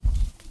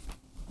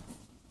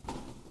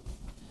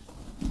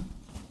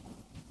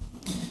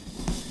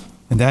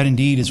And that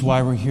indeed is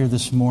why we're here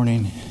this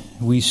morning.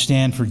 We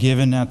stand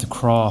forgiven at the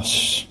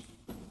cross.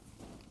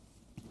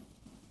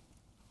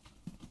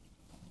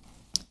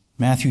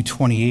 Matthew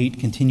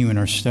 28, continuing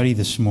our study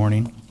this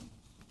morning.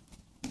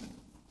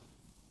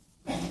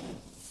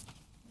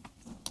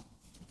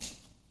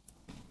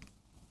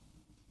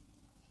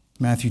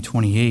 Matthew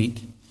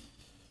 28,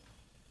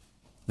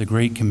 the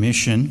Great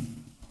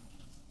Commission,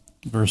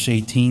 verse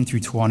 18 through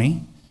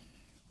 20.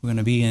 We're going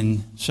to be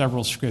in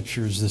several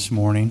scriptures this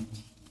morning.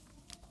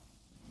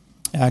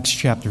 Acts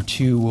chapter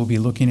 2, we'll be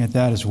looking at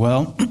that as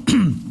well.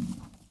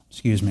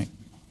 Excuse me.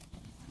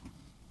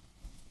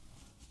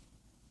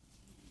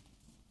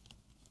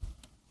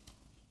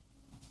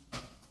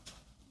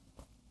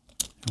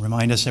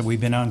 Remind us that we've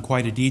been on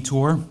quite a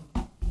detour,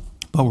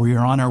 but we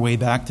are on our way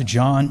back to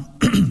John,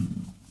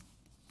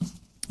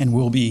 and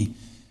we'll be,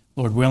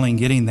 Lord willing,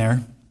 getting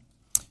there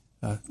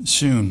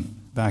soon,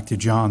 back to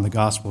John, the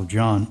Gospel of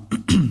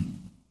John.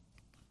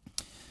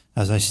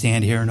 As I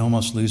stand here and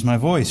almost lose my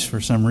voice for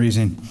some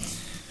reason.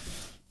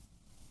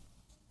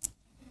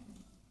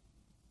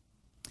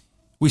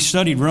 We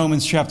studied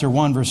Romans chapter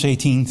 1, verse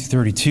 18 to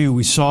 32.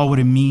 We saw what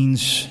it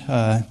means,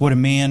 what a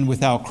man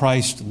without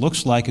Christ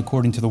looks like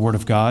according to the Word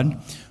of God,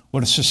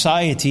 what a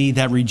society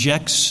that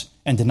rejects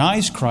and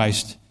denies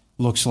Christ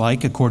looks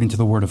like according to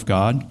the Word of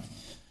God.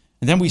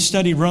 And then we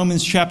studied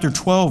Romans chapter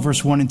 12,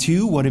 verse 1 and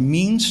 2, what it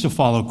means to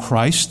follow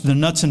Christ, the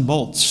nuts and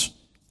bolts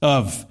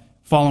of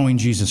following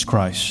Jesus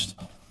Christ.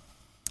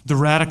 The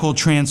radical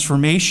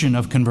transformation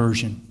of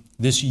conversion,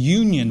 this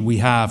union we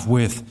have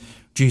with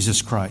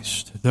Jesus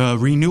Christ, the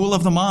renewal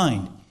of the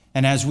mind,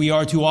 and as we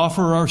are to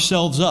offer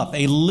ourselves up,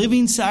 a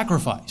living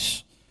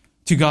sacrifice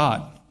to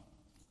God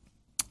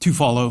to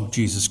follow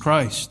Jesus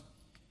Christ.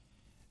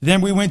 Then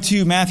we went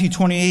to Matthew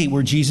 28,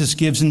 where Jesus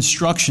gives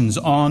instructions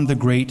on the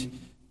Great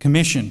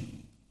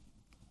Commission.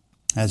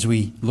 As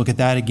we look at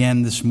that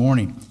again this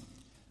morning,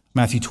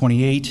 Matthew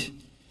 28,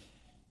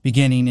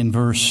 beginning in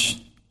verse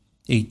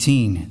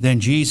 18. Then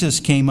Jesus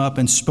came up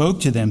and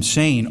spoke to them,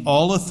 saying,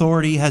 "All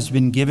authority has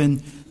been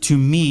given to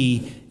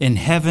me in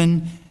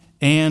heaven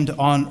and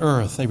on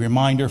earth." A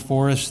reminder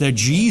for us that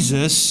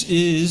Jesus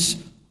is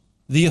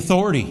the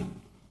authority.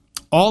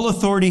 All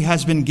authority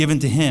has been given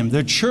to him.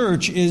 The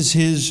church is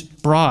his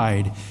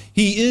bride.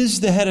 He is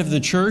the head of the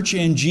church,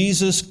 and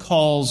Jesus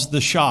calls the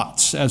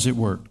shots, as it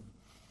were.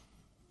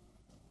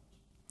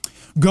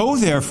 "Go,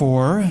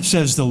 therefore,"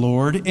 says the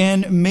Lord,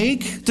 "and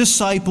make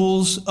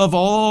disciples of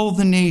all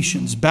the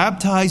nations,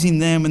 baptizing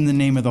them in the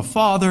name of the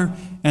Father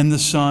and the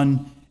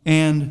Son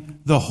and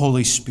the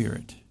Holy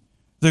Spirit."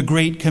 The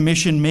Great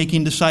Commission,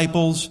 making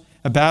disciples,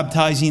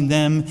 baptizing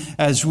them,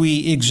 as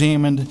we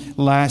examined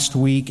last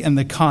week, and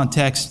the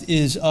context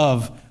is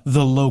of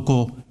the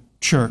local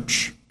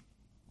church.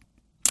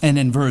 And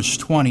in verse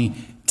 20,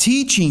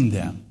 teaching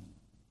them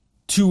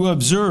to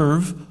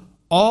observe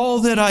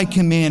all that I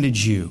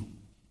commanded you.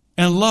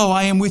 And lo,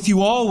 I am with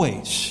you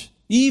always,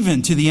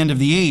 even to the end of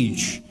the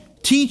age,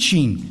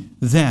 teaching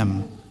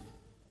them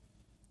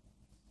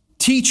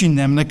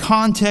in the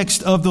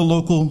context of the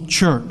local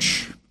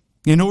church.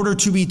 In order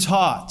to be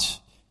taught,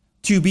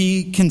 to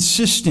be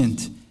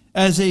consistent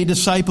as a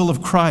disciple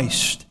of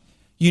Christ,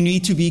 you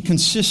need to be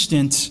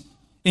consistent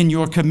in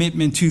your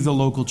commitment to the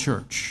local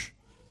church.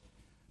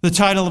 The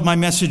title of my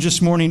message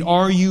this morning,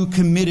 Are You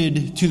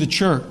Committed to the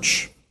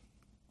Church?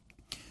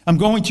 I'm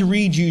going to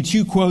read you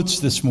two quotes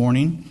this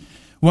morning.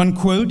 One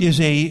quote is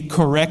a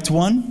correct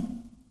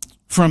one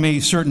from a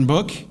certain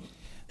book.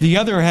 The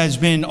other has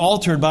been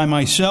altered by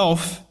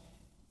myself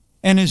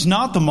and is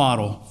not the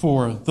model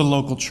for the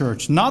local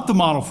church, not the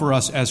model for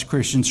us as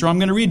Christians. So I'm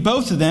going to read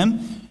both of them,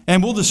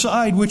 and we'll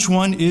decide which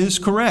one is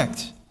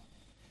correct.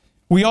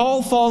 We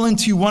all fall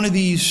into one of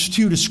these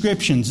two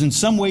descriptions in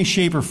some way,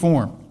 shape, or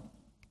form.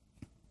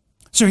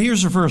 So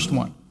here's the first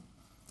one.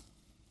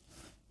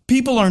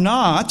 People are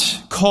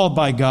not called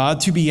by God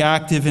to be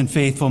active and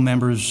faithful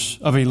members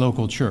of a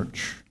local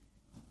church.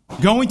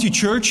 Going to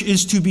church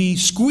is to be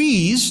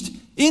squeezed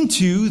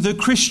into the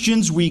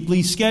Christian's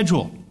weekly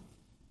schedule.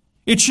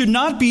 It should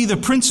not be the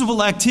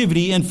principal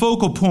activity and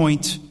focal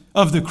point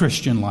of the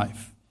Christian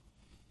life.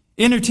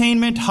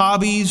 Entertainment,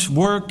 hobbies,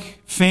 work,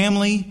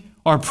 family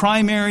are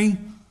primary.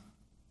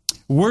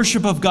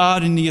 Worship of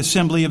God and the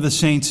assembly of the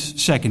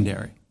saints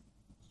secondary.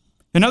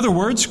 In other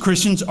words,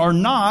 Christians are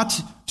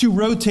not to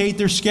rotate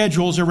their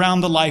schedules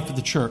around the life of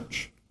the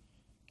church.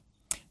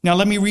 Now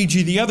let me read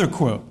you the other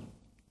quote.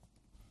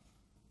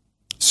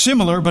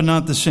 Similar but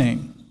not the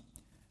same.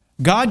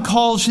 God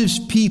calls his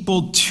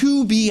people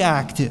to be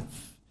active,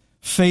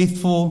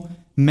 faithful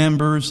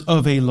members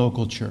of a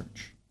local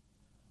church.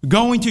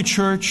 Going to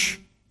church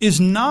is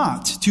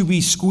not to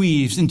be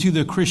squeezed into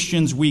the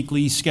Christian's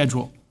weekly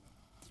schedule.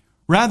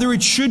 Rather,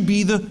 it should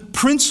be the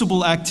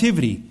principal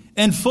activity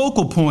and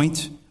focal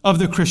point of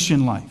the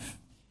Christian life.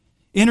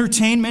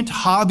 Entertainment,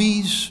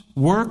 hobbies,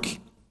 work,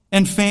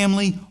 and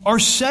family are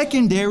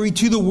secondary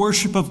to the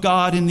worship of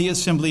God in the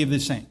assembly of the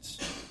saints.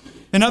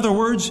 In other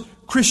words,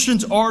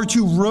 Christians are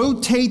to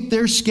rotate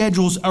their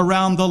schedules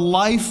around the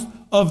life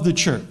of the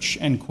church,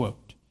 end quote.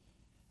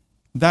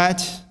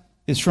 That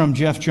is from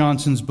Jeff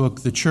Johnson's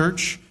book, The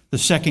Church. The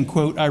second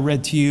quote I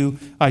read to you,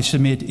 I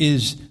submit,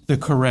 is the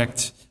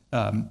correct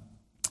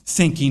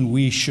thinking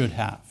we should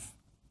have.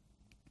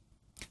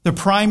 The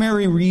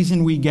primary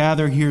reason we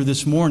gather here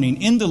this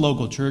morning in the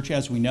local church,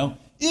 as we know,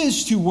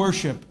 is to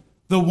worship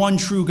the one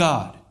true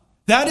God.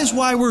 That is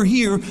why we're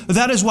here.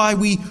 That is why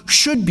we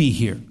should be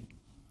here.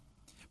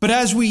 But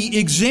as we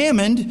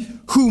examined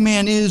who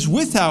man is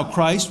without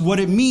Christ, what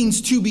it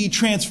means to be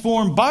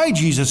transformed by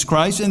Jesus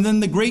Christ, and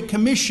then the great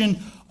commission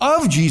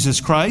of Jesus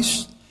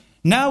Christ,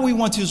 now we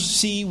want to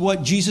see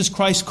what Jesus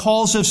Christ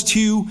calls us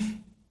to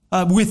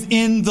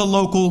within the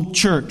local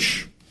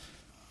church.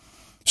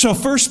 So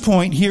first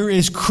point here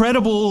is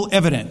credible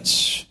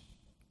evidence.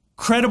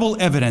 Credible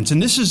evidence.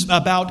 And this is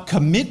about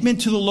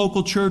commitment to the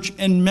local church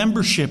and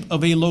membership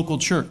of a local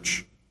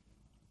church.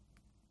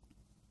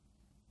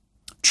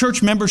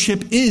 Church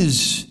membership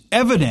is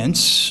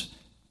evidence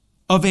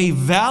of a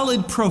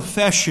valid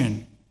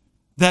profession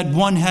that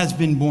one has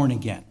been born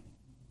again.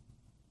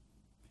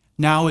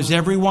 Now, is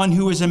everyone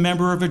who is a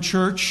member of a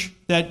church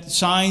that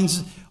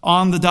signs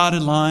on the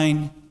dotted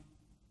line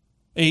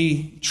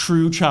a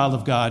true child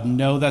of God?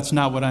 No, that's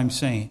not what I'm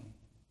saying.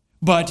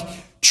 But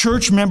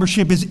church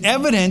membership is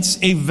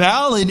evidence, a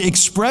valid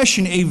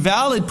expression, a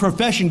valid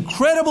profession,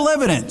 credible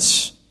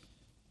evidence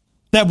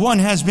that one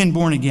has been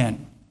born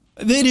again.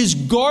 It is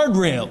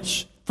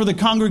guardrails for the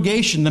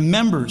congregation, the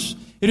members.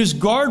 It is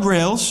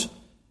guardrails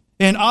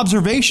and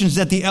observations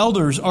that the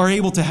elders are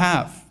able to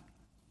have.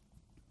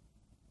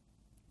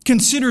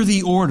 Consider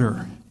the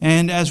order.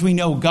 And as we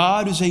know,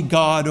 God is a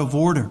God of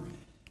order.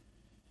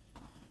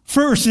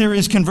 First, there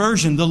is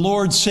conversion. The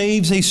Lord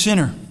saves a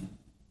sinner.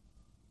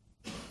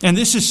 And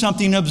this is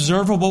something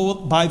observable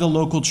by the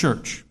local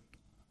church.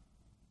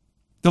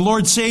 The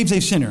Lord saves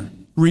a sinner.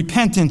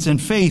 Repentance and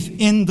faith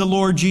in the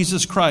Lord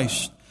Jesus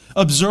Christ.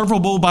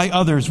 Observable by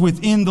others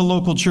within the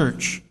local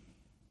church.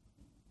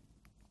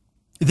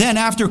 Then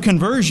after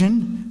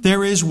conversion,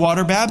 there is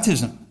water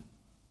baptism.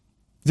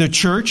 The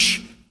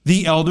church,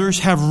 the elders,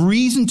 have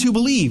reason to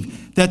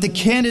believe that the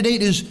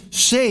candidate is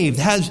saved,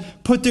 has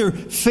put their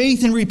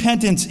faith and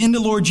repentance in the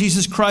Lord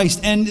Jesus Christ,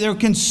 and their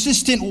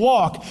consistent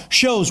walk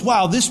shows,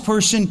 wow, this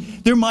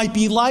person, there might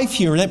be life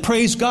here. That,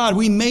 praise God,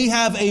 we may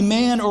have a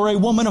man or a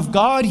woman of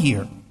God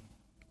here.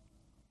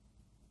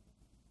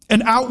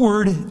 An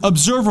outward,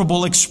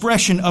 observable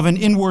expression of an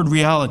inward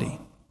reality.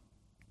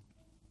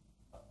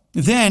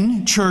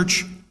 Then,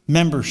 church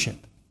membership,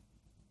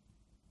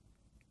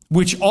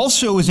 which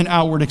also is an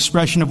outward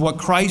expression of what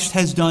Christ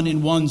has done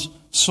in one's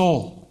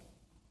soul.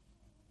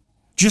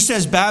 Just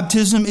as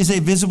baptism is a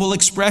visible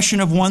expression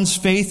of one's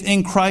faith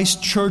in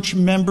Christ, church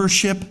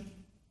membership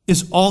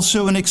is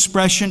also an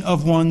expression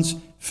of one's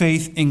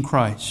faith in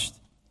Christ.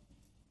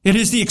 It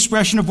is the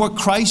expression of what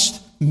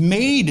Christ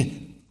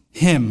made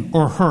him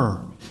or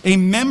her, a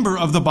member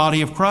of the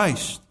body of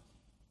Christ.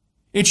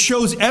 It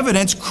shows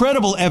evidence,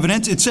 credible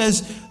evidence. It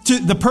says,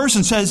 the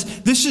person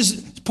says, this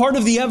is part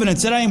of the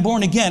evidence that I am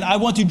born again. I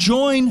want to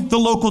join the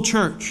local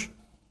church.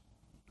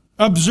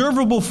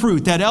 Observable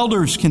fruit that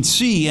elders can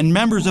see and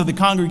members of the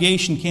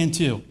congregation can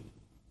too.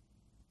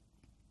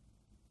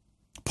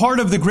 Part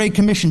of the Great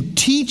Commission,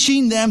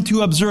 teaching them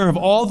to observe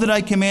all that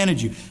I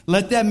commanded you.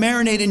 Let that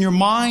marinate in your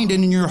mind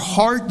and in your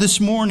heart this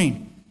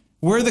morning,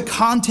 where the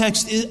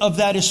context of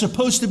that is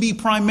supposed to be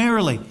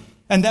primarily,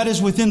 and that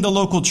is within the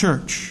local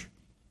church.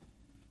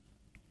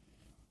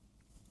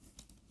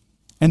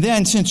 And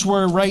then, since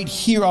we're right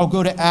here, I'll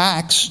go to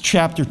Acts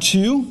chapter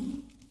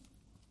 2.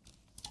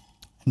 I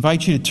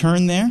invite you to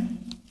turn there.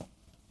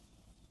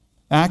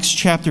 Acts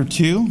chapter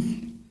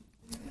 2.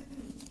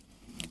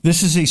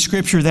 This is a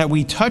scripture that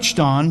we touched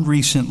on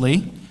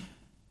recently,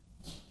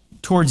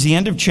 towards the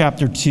end of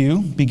chapter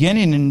 2,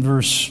 beginning in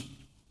verse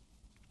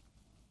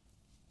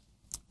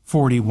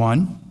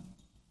 41.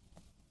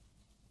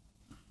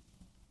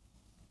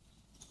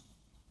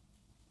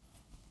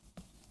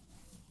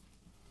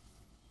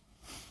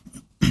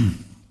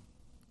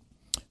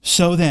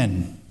 So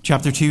then,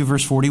 chapter 2,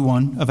 verse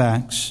 41 of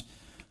Acts.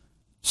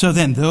 So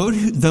then,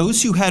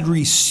 those who had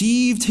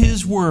received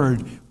his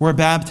word were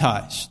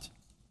baptized.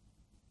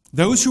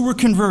 Those who were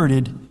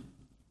converted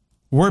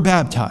were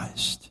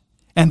baptized.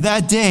 And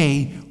that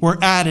day were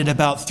added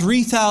about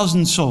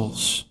 3,000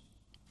 souls.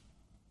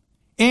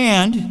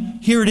 And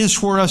here it is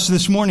for us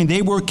this morning.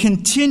 They were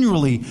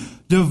continually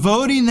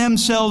devoting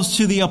themselves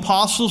to the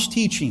apostles'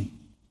 teaching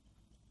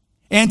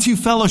and to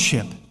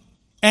fellowship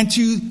and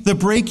to the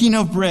breaking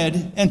of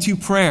bread and to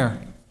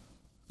prayer.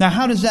 Now,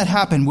 how does that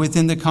happen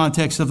within the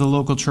context of the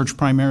local church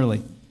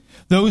primarily?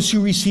 Those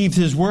who received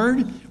his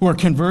word were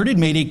converted,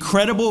 made a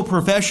credible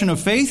profession of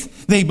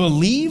faith. They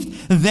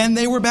believed, then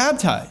they were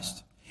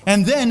baptized,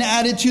 and then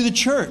added to the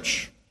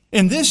church.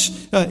 In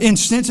this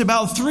instance,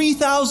 about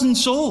 3,000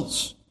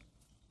 souls.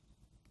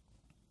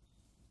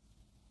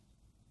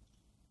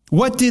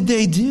 What did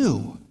they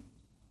do?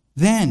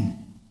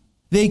 Then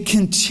they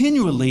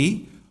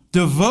continually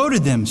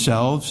devoted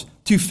themselves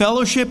to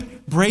fellowship,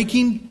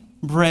 breaking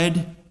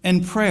bread,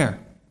 and prayer.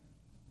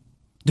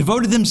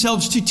 devoted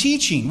themselves to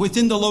teaching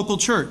within the local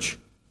church.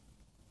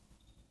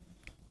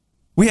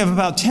 We have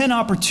about 10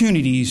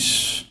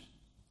 opportunities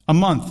a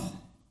month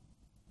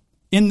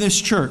in this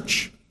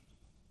church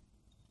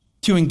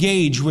to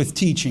engage with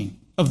teaching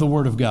of the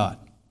Word of God,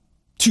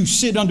 to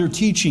sit under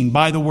teaching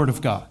by the Word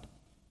of God.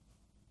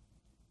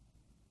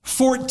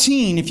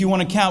 14 if you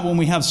want to count when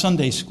we have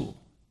Sunday school.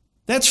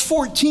 That's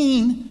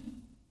 14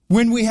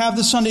 when we have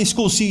the Sunday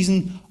school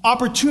season,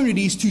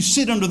 opportunities to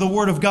sit under the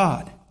Word of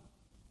God.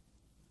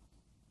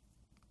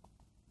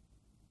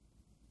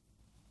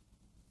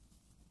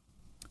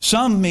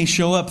 Some may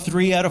show up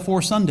 3 out of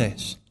 4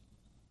 Sundays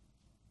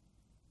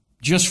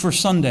just for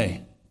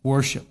Sunday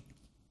worship.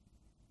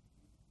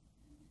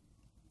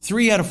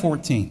 3 out of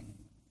 14.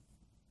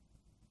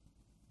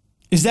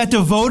 Is that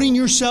devoting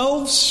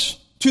yourselves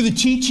to the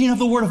teaching of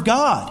the Word of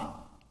God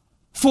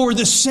for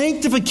the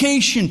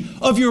sanctification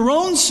of your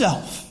own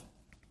self?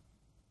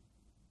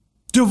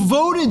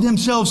 Devoted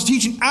themselves to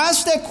teaching.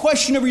 Ask that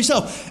question of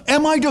yourself.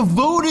 Am I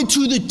devoted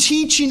to the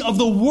teaching of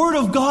the Word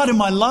of God in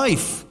my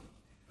life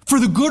for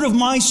the good of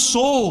my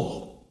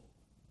soul?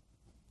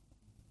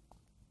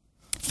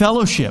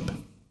 Fellowship.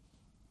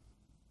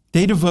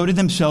 They devoted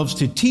themselves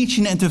to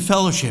teaching and to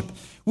fellowship.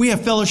 We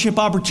have fellowship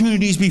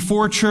opportunities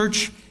before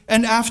church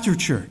and after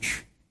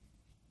church.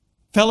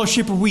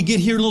 Fellowship where we get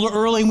here a little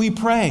early and we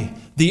pray.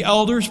 The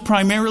elders,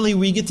 primarily,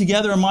 we get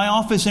together in my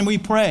office and we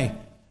pray.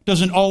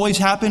 Doesn't always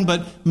happen,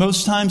 but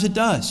most times it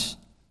does.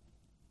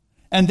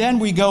 And then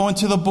we go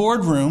into the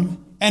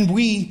boardroom and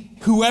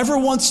whoever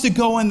wants to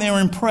go in there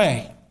and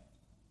pray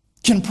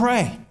can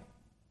pray.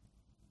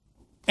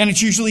 And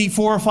it's usually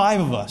 4 or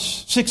 5 of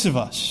us, 6 of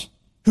us,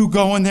 who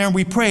go in there and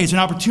we pray. It's an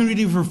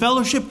opportunity for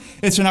fellowship.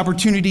 It's an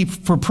opportunity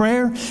for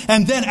prayer.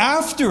 And then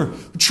after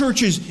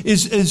church is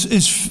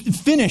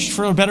finished,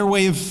 for a better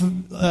way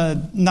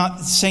of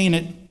not saying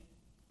it,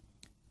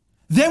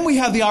 then we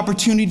have the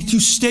opportunity to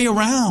stay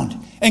around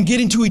and get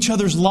into each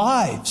other's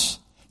lives.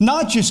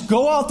 Not just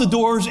go out the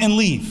doors and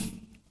leave.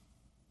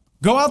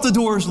 Go out the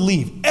doors,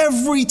 leave.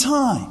 Every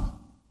time.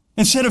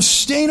 Instead of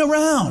staying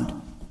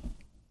around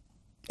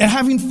and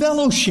having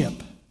fellowship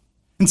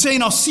and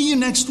saying, I'll see you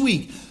next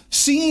week.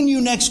 Seeing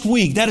you next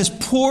week, that is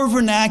poor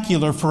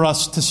vernacular for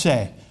us to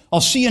say. I'll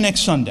see you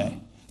next Sunday.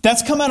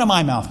 That's come out of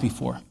my mouth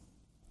before.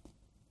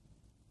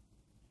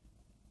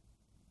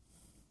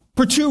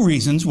 For 2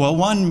 reasons. Well,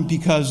 one,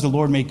 because the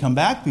Lord may come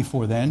back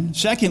before then.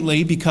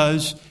 Secondly,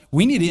 because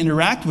we need to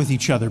interact with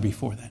each other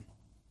before then.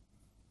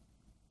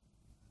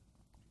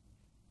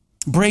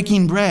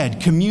 Breaking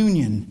bread,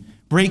 communion,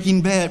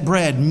 breaking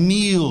bread,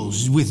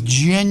 meals with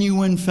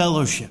genuine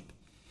fellowship.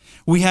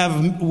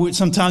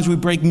 Sometimes we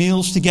break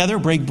meals together,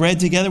 break bread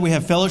together. We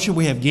have fellowship.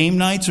 We have game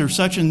nights or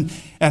such, and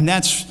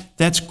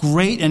that's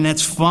great and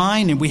that's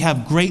fine. And we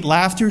have great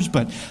laughters.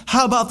 But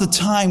how about the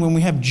time when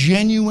we have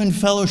genuine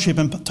fellowship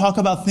and talk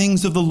about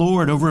things of the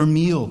Lord over a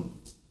meal?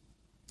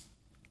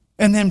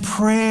 And then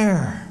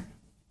prayer.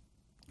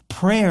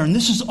 And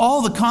this is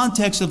all the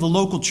context of the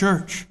local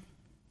church.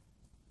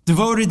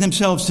 Devoted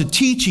themselves to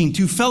teaching,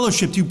 to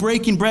fellowship, to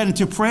breaking bread, and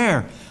to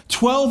prayer.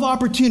 12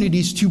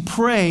 opportunities to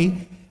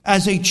pray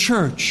as a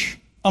church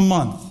a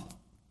month.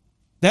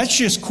 That's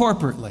just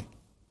corporately.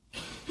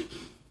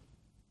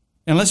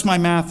 Unless my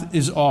math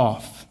is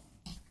off.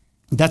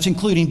 That's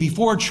including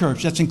before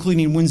church. That's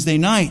including Wednesday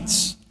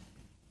nights.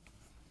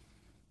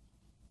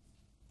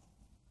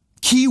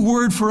 Key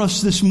word for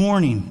us this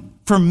morning,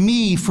 for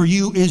me, for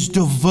you, is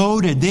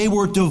devoted. They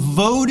were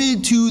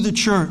devoted to the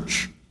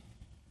church.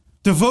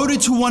 Devoted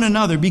to one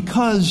another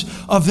because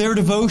of their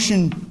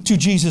devotion to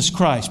Jesus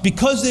Christ.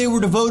 Because they were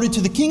devoted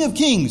to the King of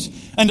Kings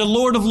and the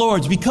Lord of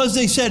Lords. Because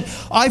they said,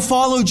 I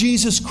follow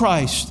Jesus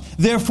Christ.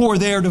 Therefore,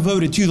 they are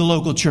devoted to the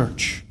local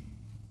church.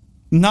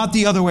 Not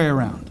the other way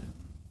around.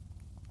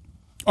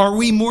 Are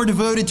we more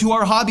devoted to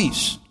our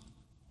hobbies?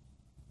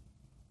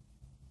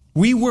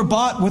 We were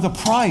bought with a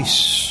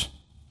price.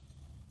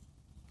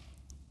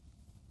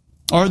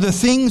 Are the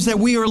things that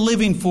we are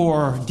living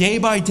for day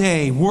by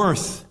day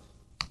worth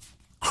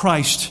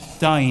Christ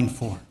dying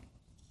for?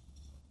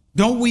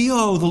 Don't we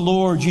owe the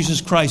Lord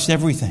Jesus Christ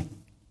everything?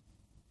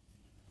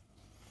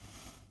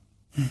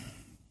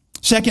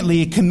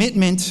 Secondly, a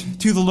commitment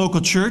to the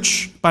local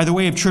church by the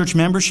way of church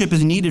membership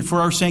is needed for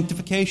our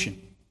sanctification.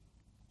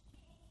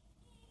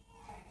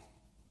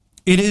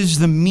 It is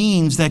the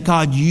means that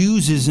God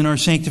uses in our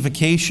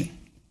sanctification.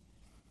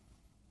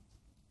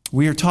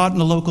 We are taught in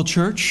the local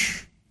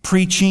church,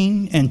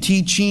 preaching and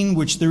teaching,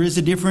 which there is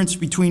a difference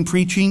between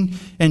preaching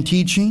and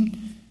teaching.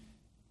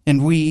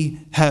 And we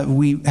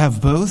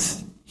have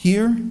both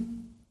here.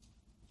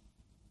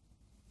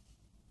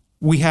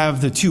 We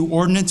have the 2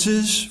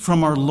 ordinances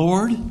from our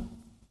Lord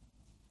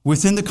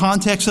within the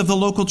context of the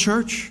local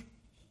church.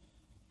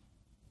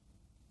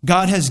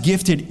 God has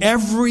gifted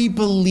every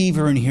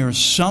believer in here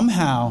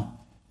somehow,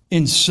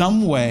 in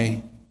some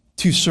way,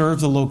 to serve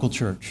the local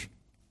church.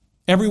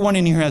 Everyone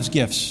in here has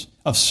gifts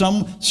of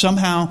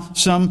somehow,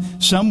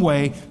 some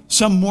way,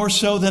 some more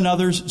so than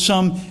others,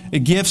 some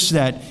gifts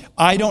that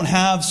I don't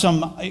have,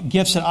 some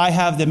gifts that I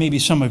have that maybe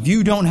some of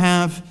you don't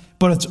have,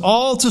 but it's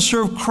all to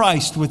serve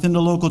Christ within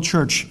the local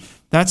church.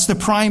 That's the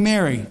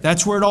primary.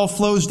 That's where it all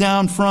flows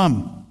down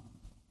from.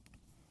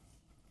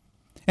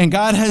 And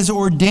God has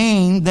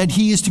ordained that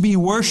He is to be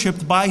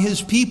worshiped by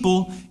His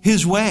people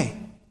His way,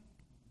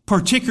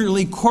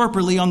 particularly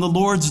corporately on the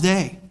Lord's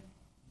Day,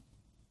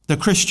 the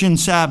Christian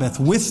Sabbath,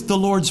 with the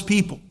Lord's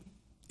people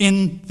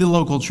in the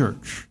local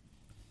church.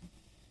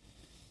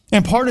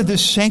 And part of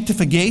this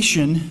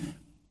sanctification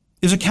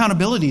is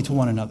accountability to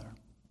one another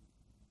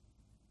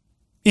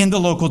in the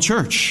local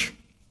church.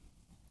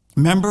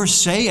 Members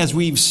say, as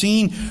we've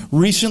seen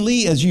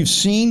recently, as you've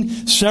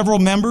seen several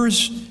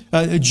members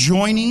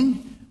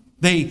joining,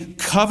 they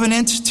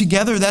covenant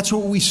together. That's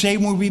what we say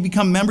when we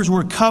become members.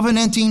 We're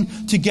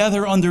covenanting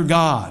together under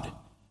God,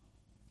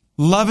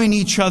 loving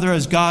each other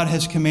as God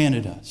has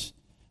commanded us.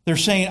 They're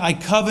saying, I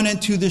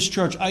covenant to this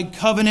church. I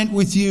covenant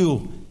with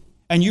you,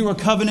 and you are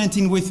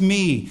covenanting with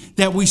me,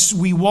 that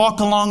we walk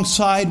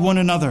alongside one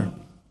another,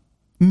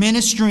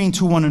 ministering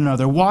to one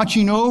another,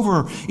 watching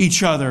over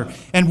each other,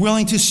 and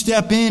willing to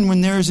step in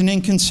when there is an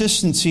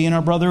inconsistency in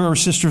our brother or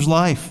sister's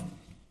life.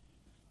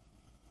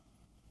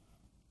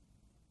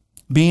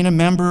 Being a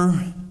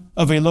member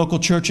of a local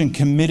church and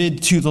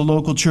committed to the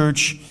local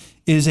church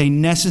is a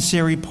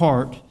necessary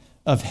part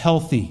of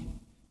healthy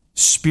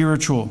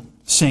spiritual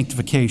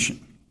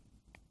sanctification.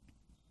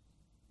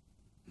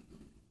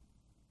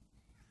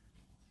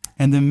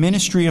 And the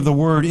ministry of the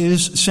word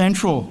is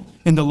central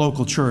in the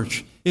local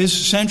church, is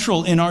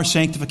central in our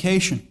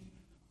sanctification.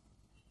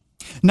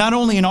 Not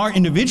only in our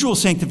individual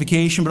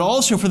sanctification, but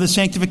also for the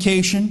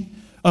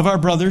sanctification of our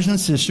brothers and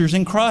sisters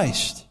in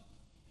Christ.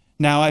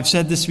 Now, I've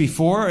said this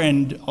before,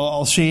 and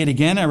I'll say it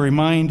again. I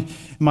remind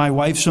my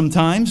wife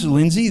sometimes,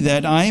 Lindsay,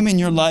 that I am in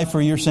your life for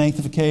your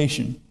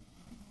sanctification.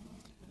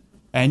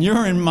 And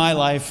you're in my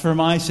life for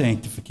my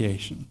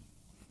sanctification.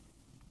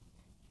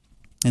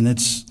 And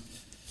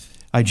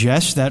I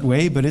jest that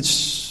way, but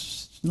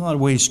it's in a lot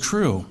of ways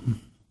true.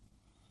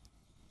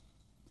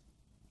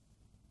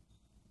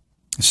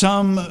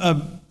 Some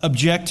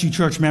object to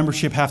church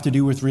membership have to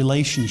do with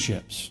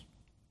relationships.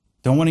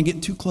 Don't want to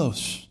get too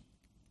close.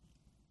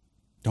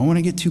 Don't want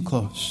to get too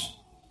close.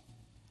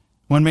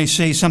 One may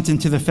say something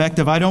to the effect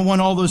of, I don't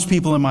want all those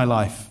people in my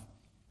life.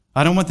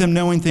 I don't want them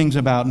knowing things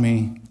about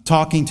me,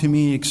 talking to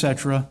me,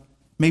 etc.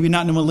 Maybe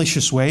not in a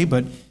malicious way,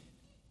 but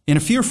in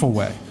a fearful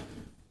way.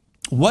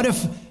 What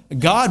if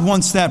God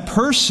wants that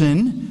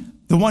person,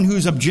 the one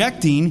who's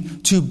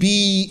objecting, to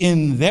be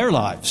in their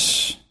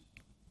lives?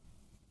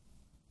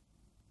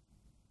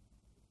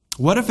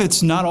 What if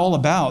it's not all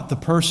about the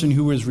person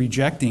who is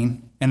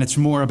rejecting, and it's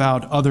more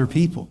about other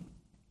people?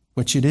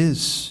 Which it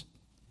is.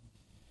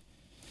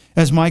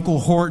 As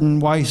Michael Horton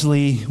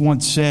wisely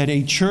once said,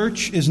 a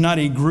church is not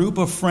a group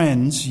of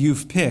friends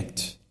you've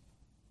picked.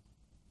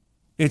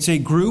 It's a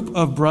group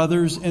of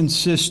brothers and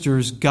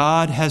sisters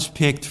God has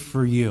picked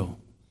for you.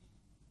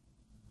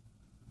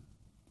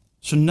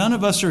 So none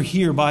of us are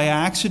here by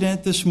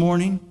accident this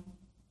morning.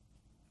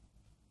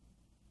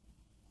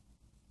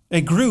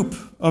 A group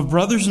of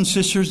brothers and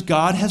sisters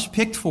God has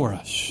picked for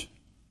us.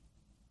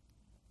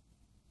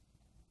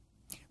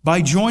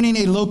 By joining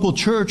a local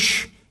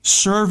church,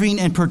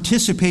 serving and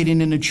participating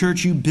in a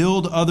church, you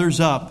build others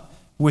up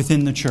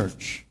within the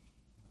church.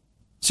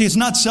 See, it's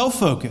not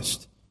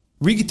self-focused.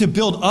 We get to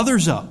build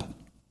others up.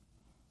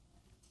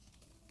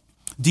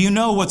 Do you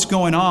know what's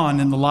going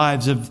on in the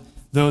lives of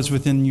those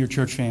within your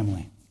church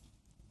family?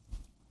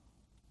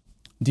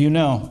 Do you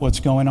know what's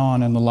going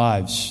on in the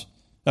lives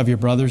of your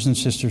brothers and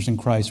sisters in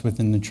Christ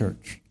within the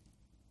church?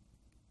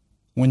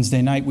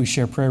 Wednesday night we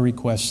share prayer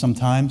requests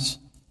sometimes.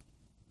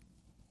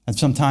 And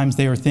sometimes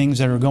they are things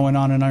that are going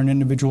on in our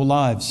individual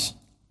lives.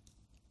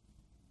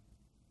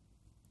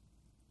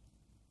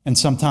 And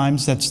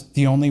sometimes that's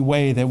the only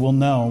way that we'll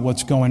know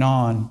what's going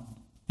on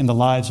in the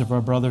lives of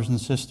our brothers and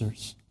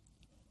sisters.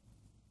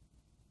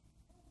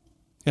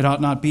 It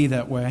ought not be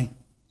that way.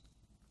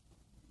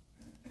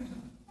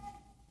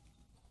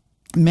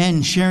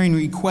 Men sharing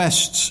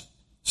requests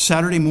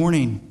Saturday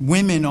morning.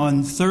 Women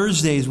on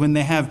Thursdays when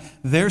they have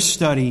their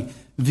study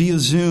via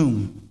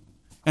Zoom.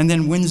 And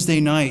then Wednesday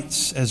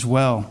nights as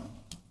well.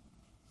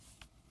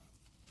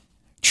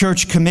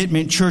 Church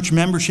commitment, church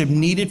membership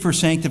needed for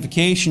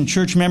sanctification.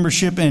 Church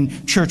membership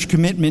and church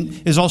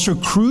commitment is also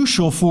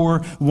crucial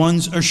for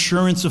one's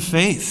assurance of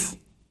faith.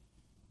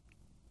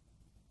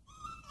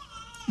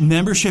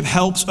 Membership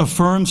helps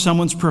affirm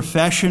someone's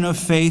profession of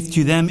faith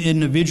to them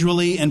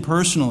individually and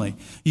personally.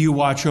 You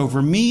watch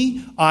over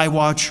me, I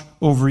watch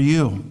over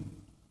you.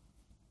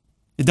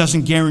 It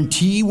doesn't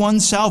guarantee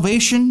one's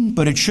salvation,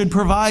 but it should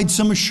provide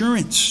some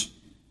assurance.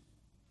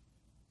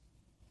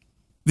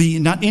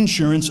 Not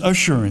insurance,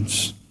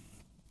 assurance.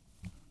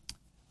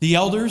 The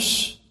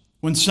elders,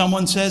 when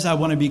someone says, I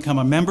want to become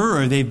a member,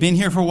 or they've been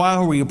here for a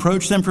while, or we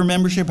approach them for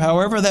membership,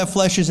 however that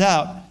fleshes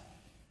out,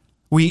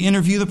 we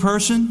interview the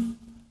person.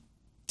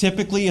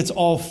 Typically, it's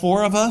all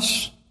four of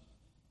us,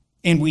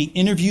 and we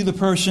interview the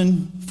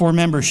person for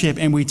membership,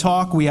 and we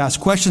talk, we ask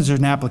questions. There's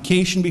an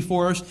application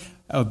before us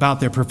about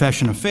their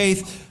profession of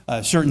faith,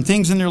 certain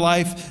things in their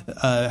life,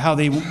 how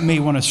they may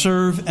want to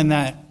serve,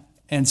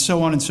 and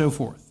so on and so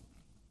forth.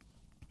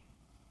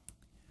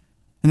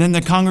 And then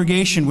the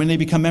congregation, when they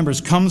become members,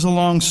 comes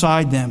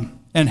alongside them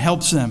and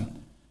helps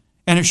them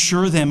and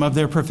assure them of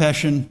their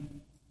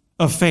profession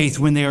of faith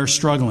when they are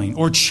struggling,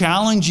 or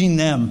challenging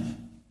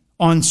them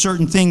on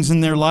certain things in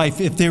their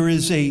life if there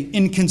is a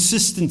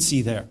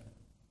inconsistency there.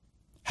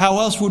 How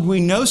else would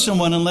we know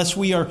someone unless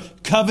we are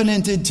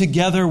covenanted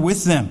together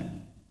with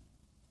them?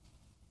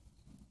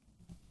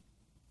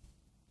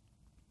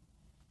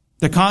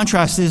 The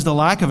contrast is the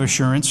lack of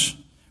assurance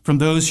from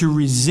those who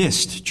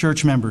resist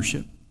church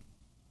membership.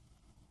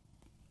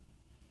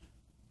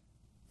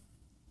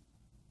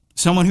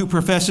 Someone who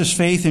professes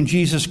faith in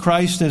Jesus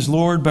Christ as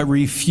Lord but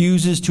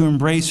refuses to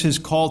embrace his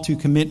call to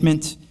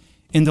commitment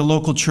in the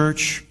local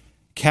church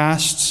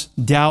casts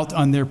doubt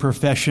on their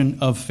profession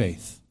of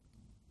faith.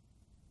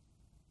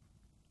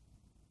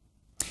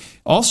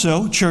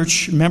 Also,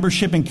 church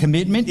membership and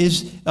commitment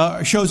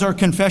shows our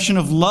confession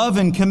of love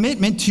and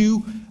commitment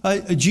to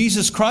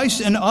Jesus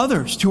Christ and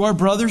others, to our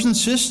brothers and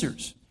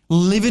sisters,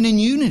 living in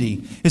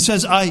unity. It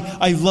says,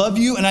 I love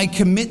you and I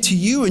commit to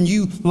you, and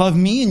you love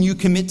me and you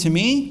commit to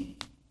me.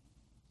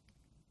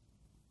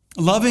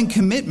 Love and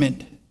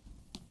commitment.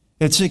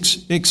 It's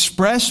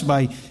expressed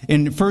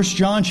in 1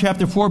 John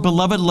chapter 4,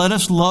 beloved, let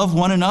us love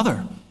one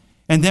another.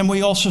 And then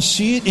we also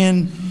see it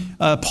in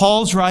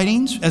Paul's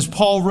writings, as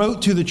Paul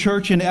wrote to the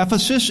church in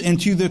Ephesus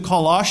and to the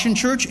Colossian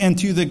church and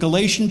to the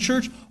Galatian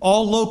church,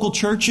 all local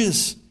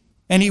churches.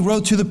 And he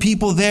wrote to the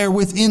people there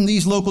within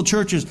these local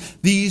churches,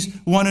 these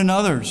one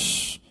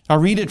another's. I'll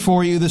read it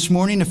for you this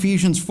morning,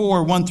 Ephesians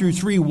 4, 1 through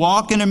 3.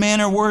 Walk in a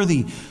manner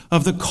worthy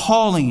of the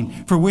calling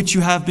for which you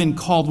have been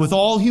called, with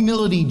all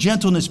humility,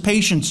 gentleness,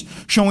 patience,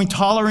 showing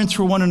tolerance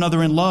for one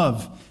another in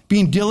love,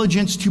 being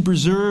diligent to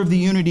preserve the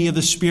unity of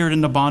the Spirit in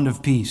the bond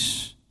of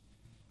peace.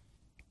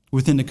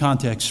 Within the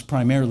context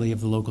primarily of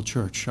the local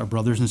church, our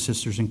brothers and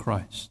sisters in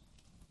Christ.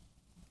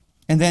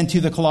 And then to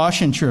the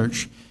Colossian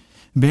church,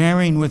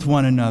 bearing with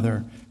one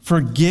another,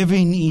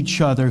 forgiving each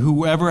other,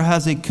 whoever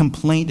has a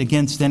complaint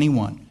against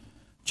anyone.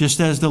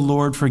 Just as the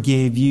Lord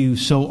forgave you,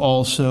 so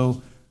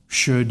also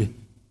should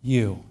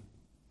you.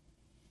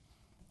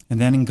 And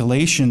then in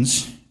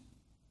Galatians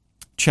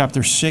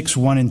chapter 6,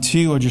 1 and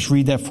 2, I'll just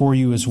read that for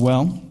you as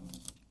well.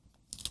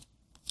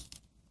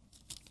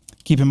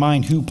 Keep in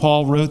mind who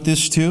Paul wrote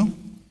this to.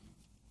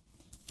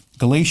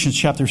 Galatians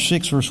chapter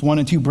 6, verse 1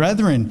 and 2.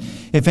 Brethren,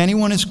 if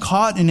anyone is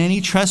caught in any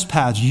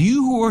trespass,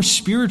 you who are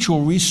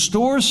spiritual,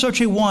 restore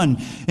such a one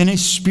in a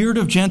spirit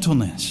of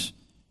gentleness.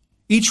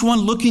 Each one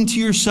looking to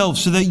yourself,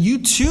 so that you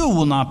too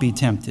will not be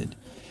tempted.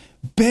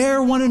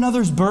 Bear one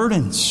another's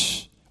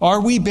burdens.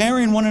 Are we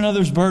bearing one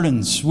another's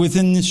burdens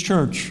within this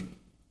church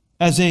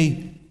as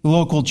a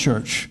local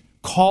church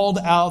called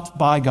out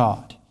by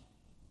God?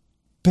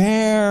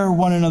 Bear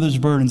one another's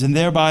burdens and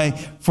thereby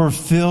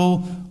fulfill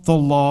the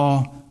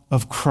law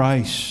of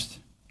Christ.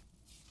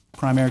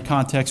 Primary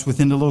context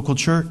within the local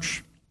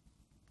church.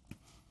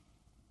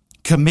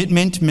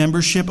 Commitment,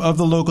 membership of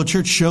the local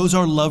church shows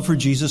our love for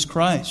Jesus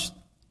Christ.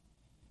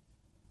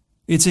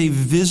 It's a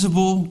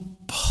visible,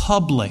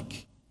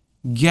 public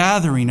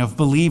gathering of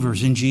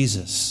believers in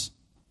Jesus.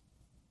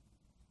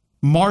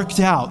 Marked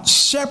out,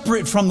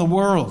 separate from the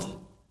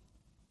world.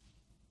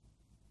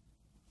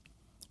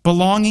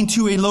 Belonging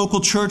to a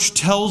local church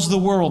tells the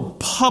world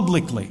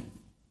publicly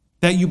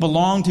that you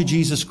belong to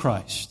Jesus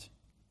Christ.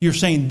 You're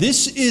saying,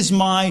 this is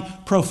my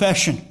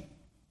profession.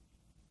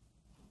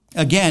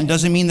 Again,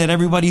 doesn't mean that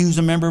everybody who's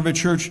a member of a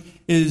church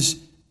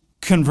is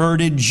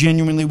converted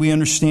genuinely. We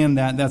understand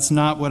that. That's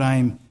not what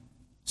I'm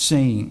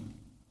saying.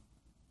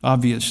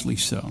 Obviously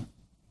so.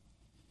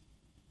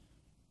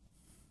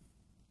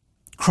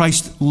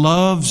 Christ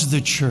loves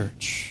the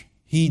church.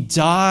 He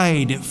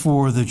died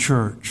for the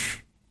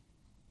church.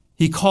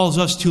 He calls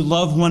us to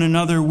love one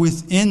another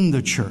within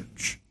the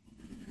church.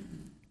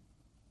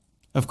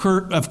 Of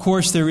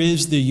course, there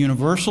is the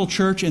universal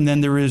church, and then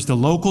there is the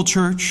local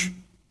church.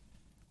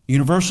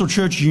 Universal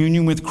church,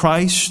 union with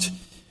Christ,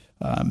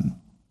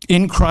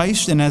 in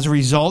Christ, and as a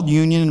result,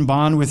 union and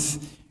bond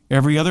with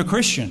every other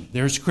Christian.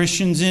 There's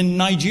Christians in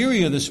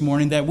Nigeria this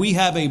morning that we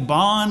have a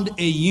bond,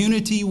 a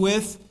unity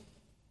with.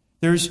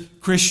 There's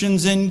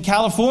Christians in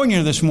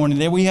California this morning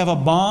that we have a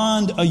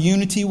bond, a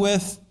unity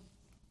with,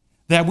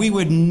 that we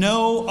would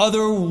no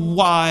other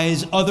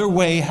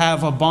way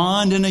have a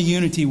bond and a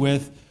unity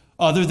with,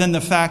 other than the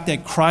fact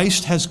that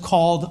Christ has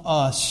called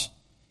us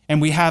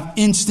and we have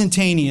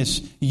instantaneous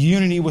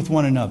unity with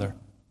one another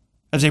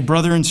as a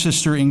brother and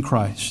sister in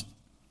Christ.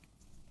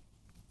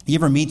 You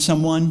ever meet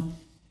someone,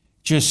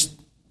 just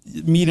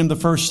meet them the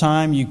first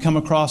time, you come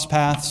across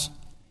paths,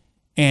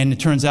 and it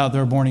turns out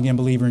they're a born-again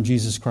believer in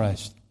Jesus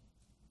Christ.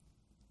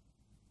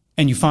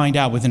 And you find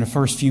out within the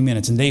first few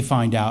minutes, and they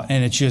find out,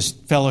 and it's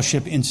just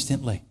fellowship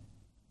instantly.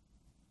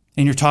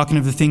 And you're talking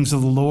of the things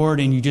of the Lord,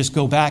 and you just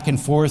go back and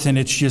forth, and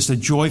it's just a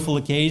joyful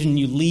occasion.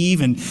 You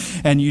leave,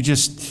 and you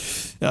just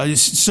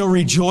so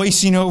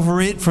rejoicing over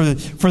it for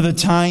the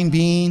time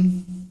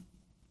being.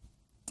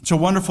 It's a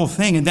wonderful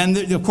thing. And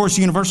then, of course,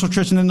 the universal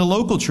church and then the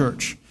local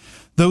church.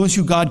 Those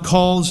who God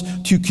calls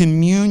to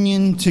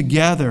communion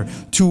together,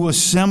 to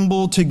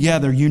assemble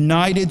together,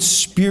 united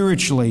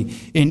spiritually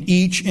in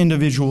each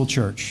individual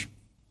church.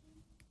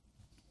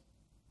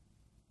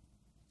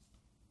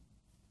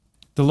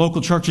 The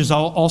local church is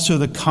also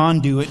the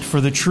conduit for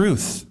the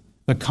truth.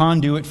 The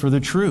conduit for the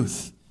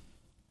truth.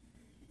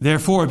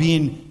 Therefore,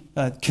 being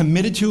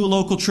committed to a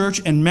local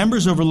church and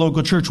members of a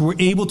local church, we're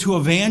able to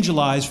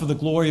evangelize for the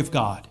glory of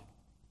God.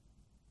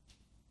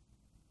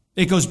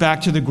 It goes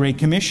back to the Great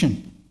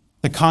Commission.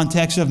 The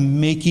context of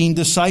making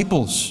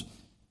disciples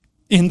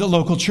in the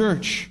local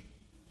church,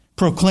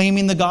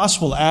 proclaiming the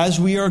gospel as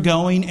we are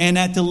going and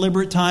at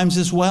deliberate times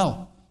as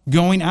well,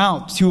 going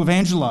out to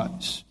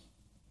evangelize.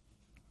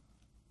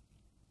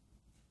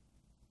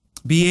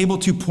 Be able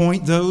to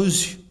point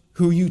those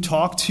who you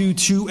talk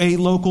to a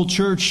local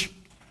church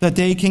that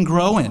they can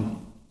grow in.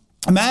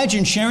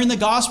 Imagine sharing the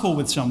gospel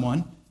with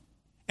someone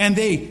and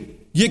they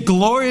get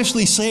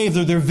gloriously saved,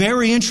 or they're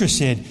very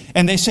interested,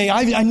 and they say,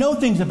 I know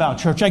things about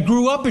church. I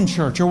grew up in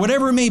church, or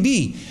whatever it may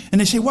be. And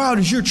they say, wow,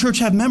 does your church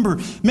have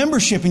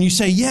membership? And you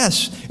say,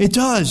 yes, it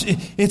does.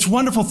 It's a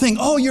wonderful thing.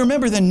 Oh, you're a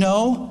member? Then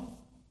no.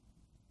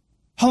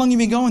 How long have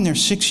you been going there?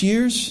 6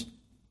 years?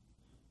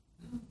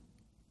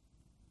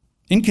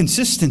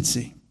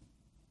 Inconsistency.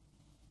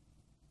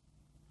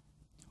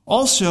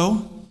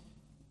 Also,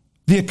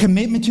 the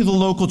commitment to the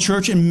local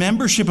church and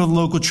membership of the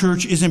local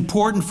church is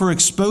important for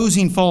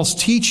exposing false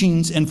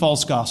teachings and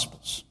false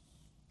gospels.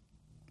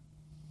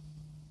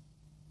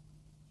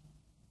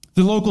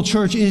 The local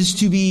church is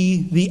to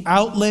be the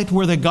outlet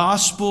where the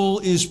gospel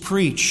is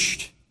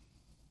preached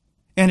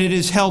and it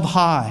is held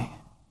high,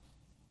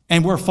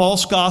 and where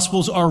false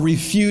gospels are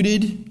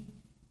refuted,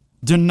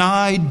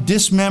 denied,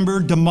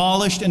 dismembered,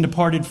 demolished, and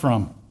departed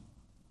from.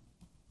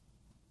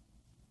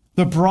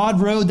 The broad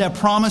road that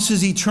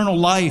promises eternal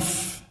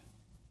life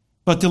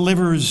but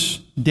delivers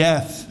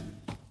death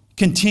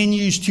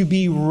continues to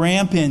be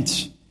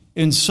rampant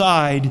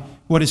inside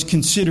what is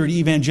considered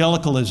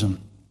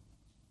evangelicalism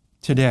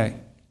today.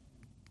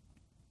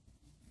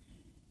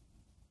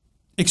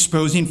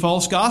 Exposing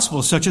false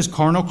gospels such as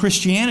carnal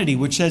Christianity,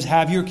 which says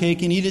have your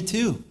cake and eat it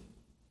too.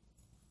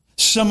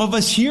 Some of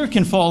us here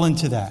can fall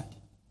into that.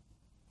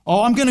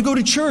 Oh, I'm going to go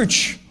to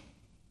church.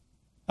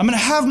 I'm going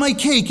to have my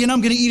cake and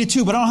I'm going to eat it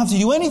too, but I don't have to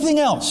do anything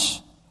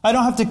else. I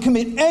don't have to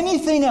commit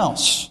anything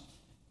else.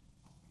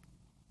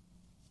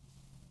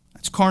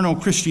 It's carnal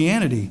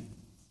Christianity.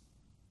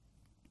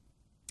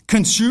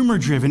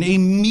 Consumer-driven, a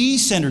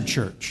me-centered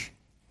church,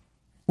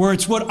 where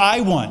it's what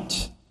I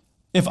want.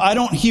 If I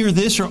don't hear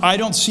this or I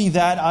don't see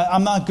that,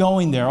 I'm not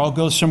going there. I'll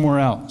go somewhere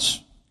else.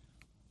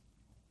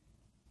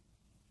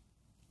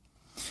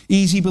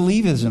 Easy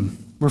believism.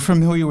 We're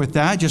familiar with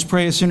that. Just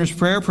pray a sinner's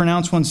prayer,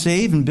 pronounce one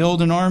saved, and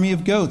build an army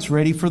of goats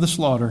ready for the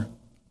slaughter.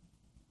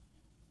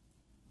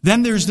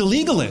 Then there's the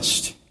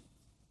legalist.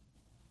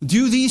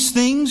 Do these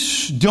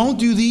things, don't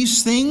do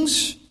these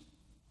things,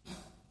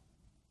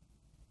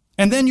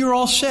 and then you're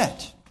all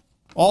set.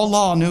 All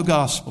law, no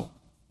gospel.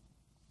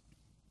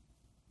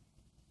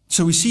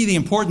 So we see the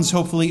importance,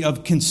 hopefully,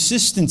 of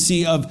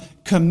consistency, of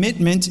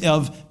commitment,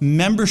 of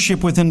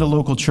membership within the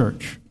local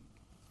church.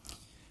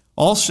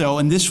 Also,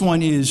 and this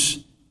one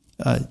is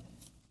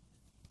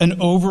an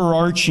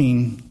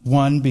overarching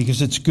one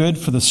because it's good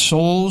for the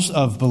souls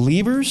of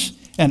believers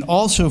and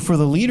also for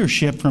the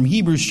leadership from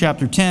Hebrews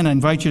chapter 10. I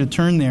invite you to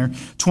turn there,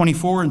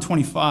 24 and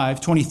 25,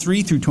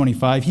 23 through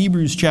 25,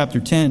 Hebrews chapter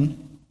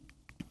 10.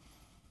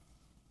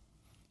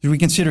 As we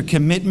consider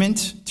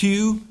commitment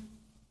to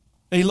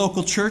a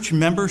local church,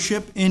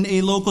 membership in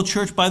a local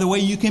church. By the way,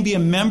 you can be a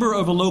member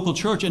of a local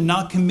church and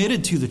not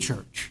committed to the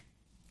church.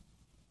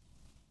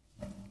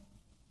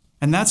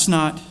 And that's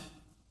not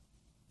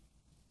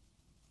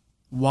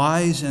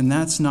wise, and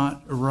that's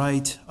not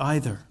right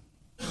either.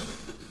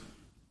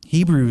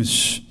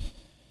 Hebrews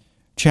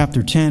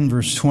chapter 10,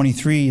 verse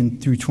 23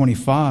 and through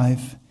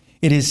 25.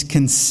 It is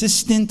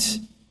consistent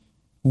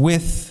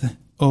with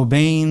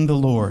obeying the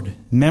Lord.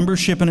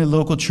 Membership in a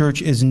local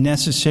church is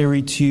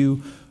necessary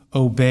to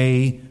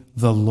obey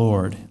the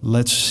Lord.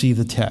 Let's see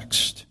the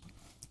text.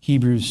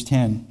 Hebrews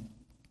 10,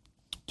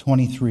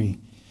 23.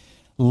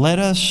 Let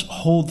us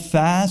hold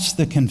fast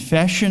the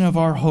confession of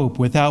our hope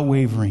without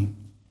wavering,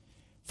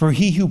 for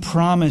he who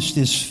promised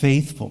is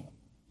faithful.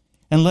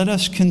 And let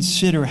us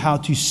consider how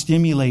to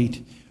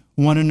stimulate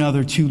one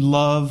another to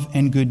love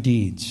and good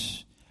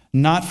deeds,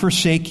 not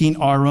forsaking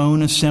our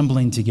own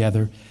assembling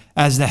together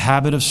as the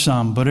habit of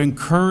some, but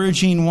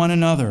encouraging one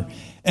another,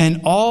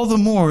 and all the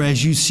more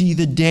as you see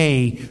the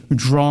day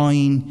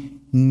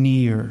drawing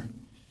near.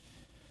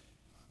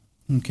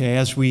 Okay,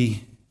 as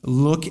we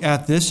look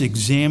at this,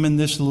 examine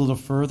this a little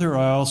further,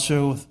 I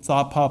also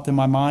thought popped in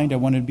my mind, I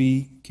wanted to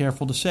be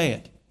careful to say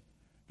it.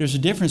 There's a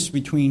difference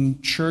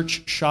between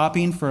church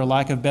shopping, for a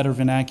lack of better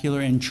vernacular,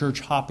 and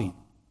church hopping.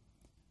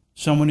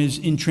 Someone is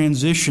in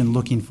transition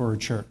looking for a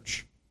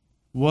church,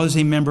 was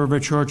a member of a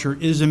church or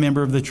is a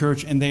member of the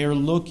church, and they are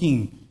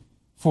looking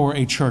for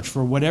a church,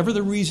 for whatever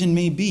the reason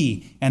may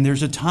be, and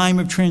there's a time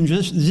of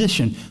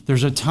transition,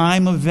 there's a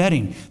time of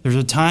vetting, there's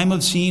a time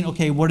of seeing,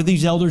 okay, what are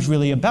these elders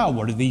really about?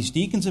 What are these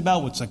deacons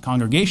about? What's the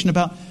congregation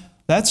about?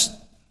 That's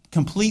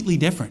completely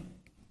different.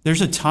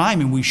 There's a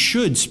time, and we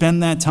should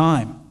spend that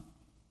time,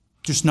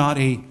 just not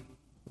a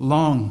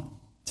long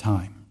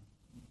time.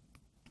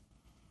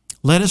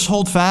 Let us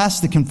hold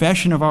fast the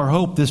confession of our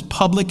hope, this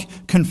public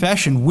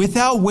confession,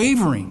 without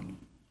wavering,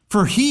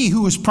 for he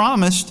who was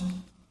promised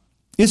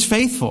is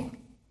faithful.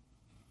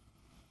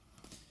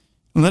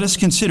 Let us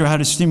consider how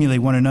to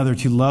stimulate one another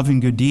to love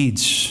and good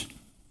deeds,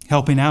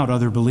 helping out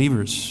other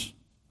believers.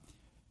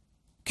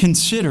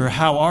 Consider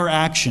how our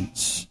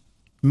actions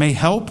may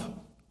help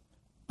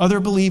other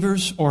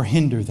believers or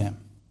hinder them.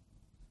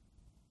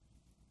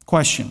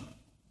 Question.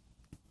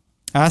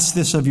 Ask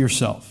this of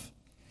yourself.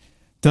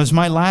 Does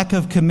my lack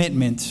of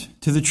commitment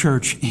to the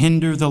church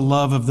hinder the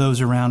love of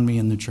those around me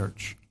in the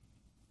church?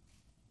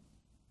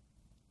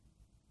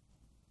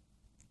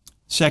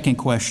 Second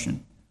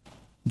question.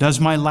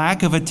 Does my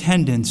lack of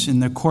attendance in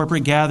the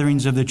corporate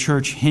gatherings of the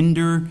church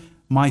hinder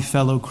my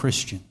fellow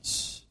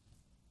Christians?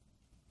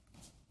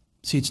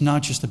 See, it's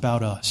not just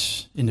about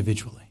us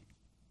individually.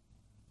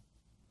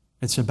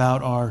 It's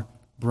about our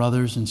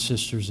brothers and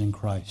sisters in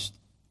Christ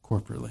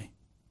corporately.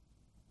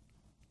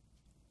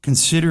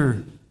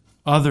 Consider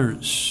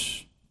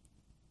others.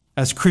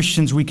 As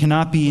Christians, we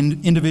cannot be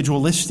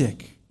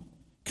individualistic,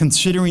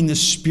 considering the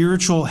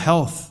spiritual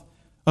health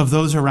of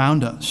those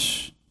around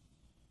us.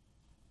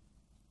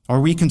 Are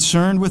we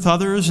concerned with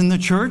others in the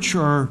church,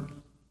 or are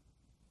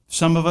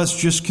some of us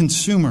just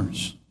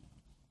consumers?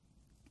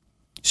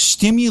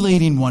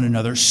 Stimulating one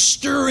another,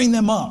 stirring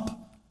them up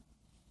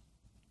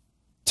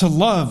to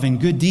love and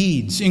good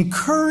deeds,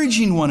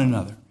 encouraging one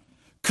another,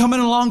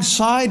 coming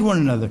alongside one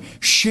another,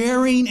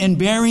 sharing and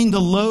bearing the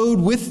load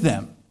with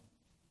them,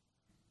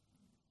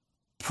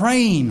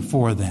 praying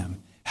for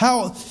them.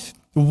 How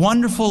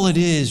wonderful it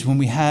is when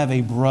we have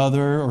a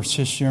brother or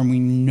sister and we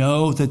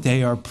know that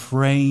they are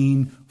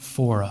praying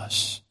for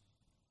us.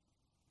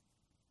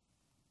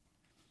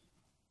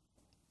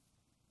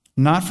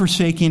 Not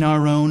forsaking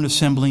our own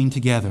assembling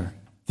together,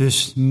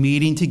 this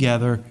meeting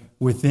together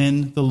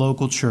within the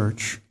local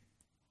church.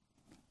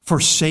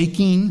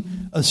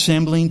 Forsaking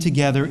assembling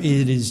together,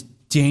 it is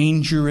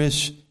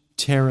dangerous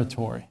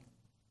territory.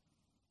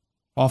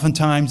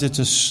 Oftentimes it's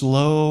a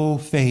slow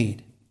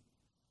fade.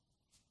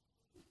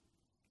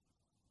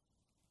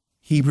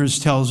 Hebrews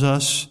tells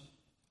us,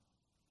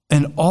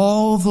 and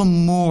all the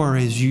more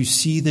as you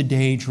see the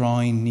day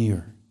drawing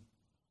near.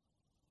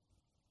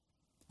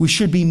 We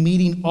should be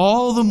meeting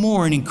all the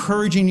more and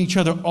encouraging each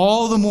other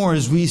all the more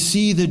as we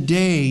see the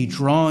day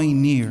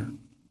drawing near.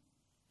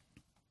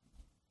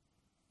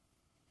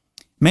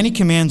 Many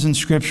commands in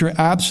Scripture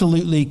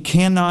absolutely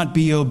cannot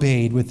be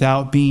obeyed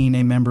without being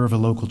a member of a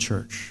local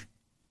church.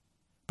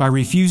 By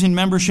refusing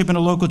membership in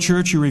a local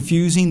church, you're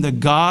refusing the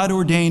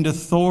God-ordained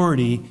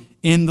authority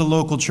in the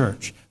local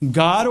church.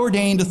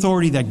 God-ordained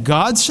authority that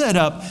God set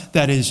up,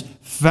 that is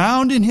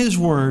found in His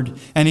Word.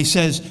 And He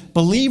says,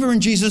 believer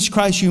in Jesus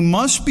Christ, you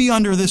must be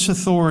under this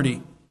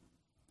authority.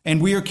 And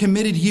we are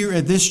committed here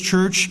at this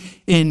church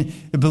in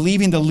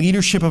believing the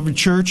leadership of a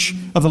church,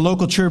 of the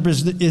local church,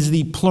 is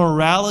the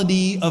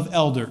plurality of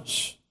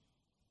elders.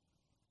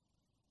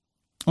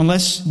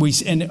 Unless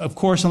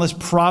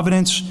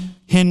providence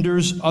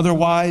hinders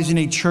otherwise in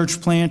a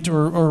church plant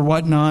or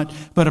whatnot,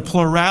 but a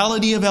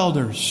plurality of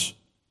elders.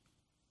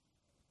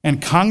 And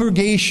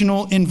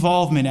congregational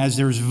involvement, as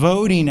there's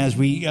voting, as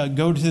we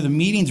go to the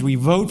meetings, we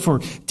vote for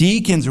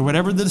deacons or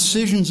whatever the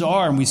decisions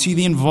are, and we see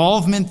the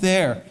involvement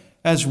there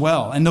as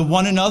well. And the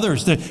one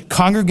another's, the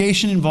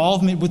congregation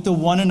involvement with the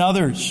one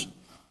another's.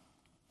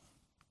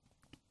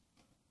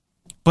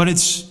 But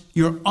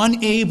you're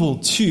unable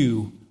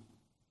to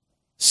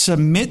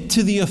submit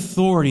to the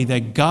authority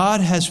that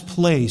God has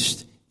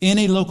placed in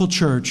a local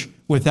church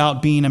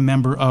without being a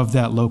member of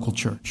that local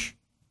church.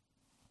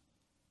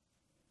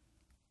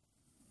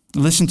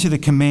 Listen to the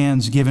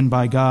commands given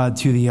by God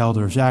to the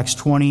elders. Acts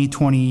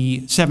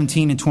 20,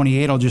 17 and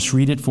 28. I'll just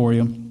read it for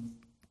you.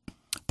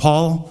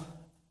 Paul,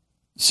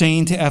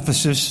 saying to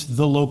Ephesus,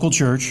 the local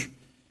church,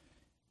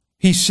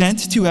 he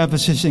sent to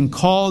Ephesus and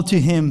called to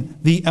him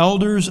the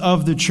elders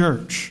of the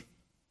church.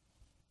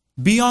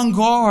 Be on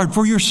guard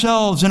for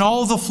yourselves and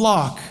all the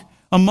flock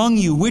among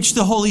you, which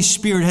the Holy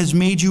Spirit has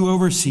made you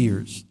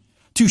overseers,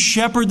 to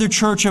shepherd the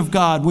church of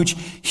God, which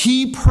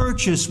He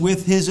purchased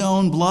with His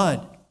own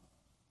blood.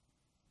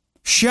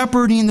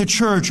 Shepherding the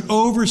church,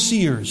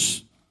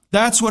 overseers.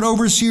 That's what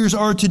overseers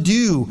are to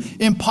do.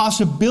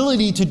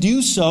 Impossibility to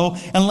do so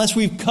unless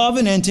we've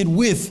covenanted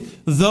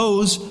with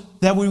those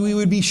that we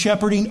would be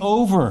shepherding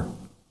over.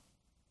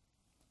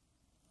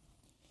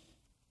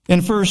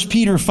 In 1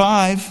 Peter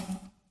 5,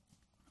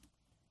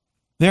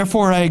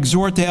 therefore I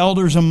exhort the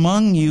elders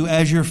among you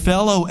as your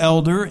fellow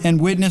elder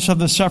and witness of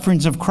the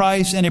sufferings of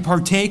Christ and a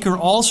partaker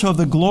also of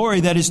the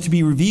glory that is to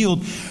be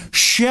revealed.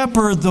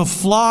 Shepherd the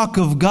flock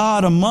of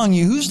God among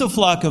you. Who's the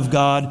flock of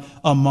God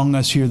among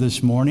us here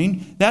this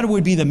morning? That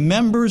would be the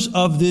members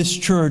of this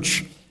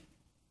church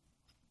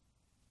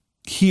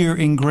here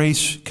in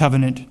Grace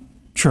Covenant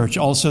Church.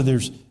 Also,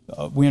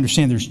 we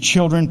understand there's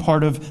children,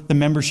 part of the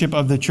membership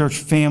of the church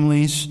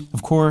families,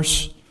 of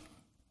course.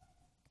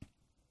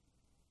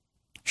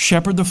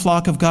 Shepherd the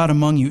flock of God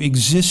among you,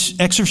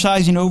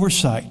 exercising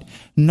oversight,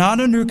 not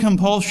under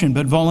compulsion,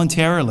 but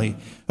voluntarily,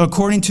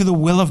 according to the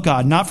will of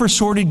God, not for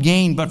sordid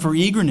gain, but for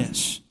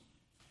eagerness.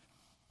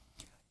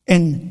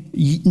 And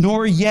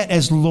nor yet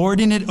as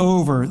lording it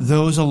over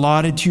those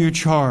allotted to your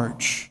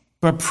charge,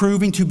 but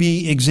proving to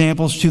be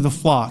examples to the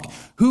flock.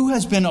 Who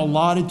has been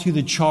allotted to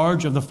the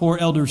charge of the 4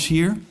 elders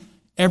here?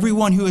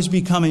 Everyone who has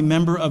become a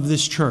member of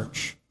this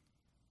church.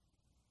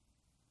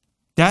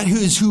 That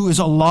who is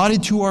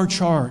allotted to our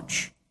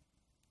charge.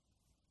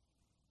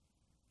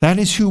 That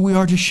is who we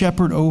are to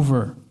shepherd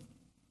over.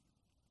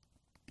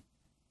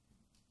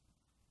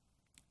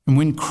 And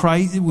when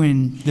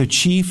the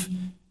chief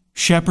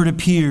shepherd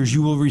appears,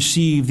 you will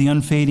receive the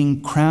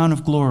unfading crown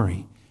of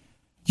glory.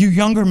 You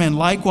younger men,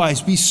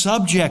 likewise, be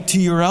subject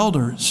to your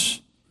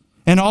elders.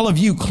 And all of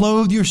you,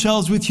 clothe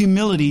yourselves with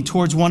humility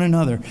towards one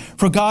another.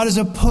 For God is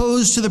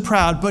opposed to the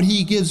proud, but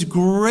he gives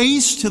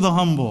grace to the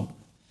humble.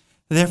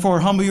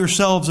 Therefore, humble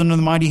yourselves under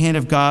the mighty hand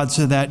of God,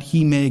 so that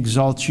he may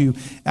exalt you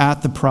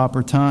at the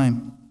proper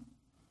time.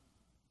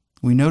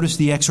 We notice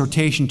the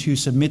exhortation to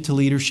submit to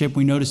leadership.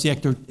 We notice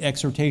the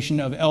exhortation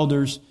of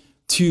elders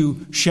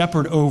to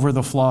shepherd over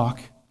the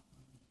flock.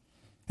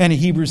 And in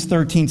Hebrews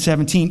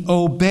 13:17,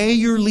 obey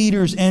your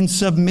leaders and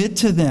submit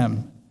to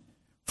them,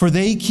 for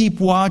they keep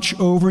watch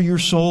over your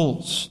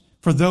souls,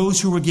 for those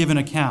who were given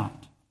account.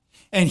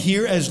 And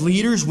here as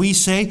leaders, we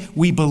say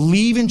we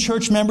believe in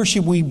church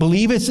membership. We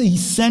believe it's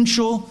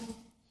essential.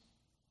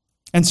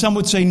 And some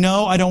would say,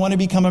 no, I don't want to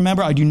become a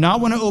member. I do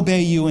not want to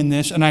obey you in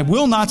this, and I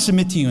will not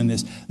submit to you in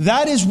this.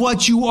 That is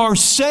what you are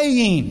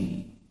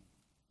saying.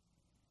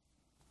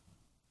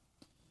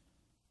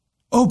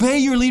 Obey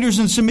your leaders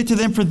and submit to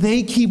them, for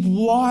they keep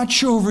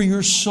watch over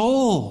your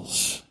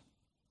souls.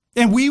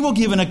 And we will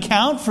give an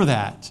account for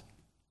that,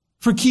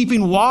 for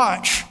keeping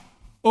watch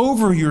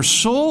over your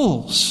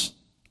souls.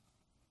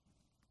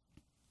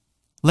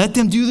 Let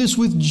them do this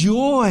with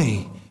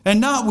joy and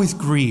not with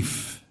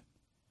grief,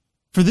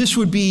 for this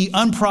would be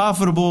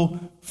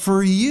unprofitable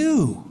for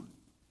you.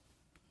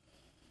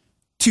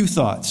 2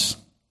 thoughts.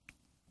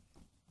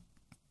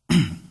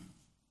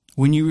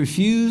 When you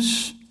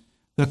refuse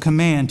the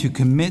command to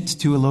commit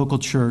to a local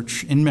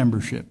church in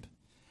membership,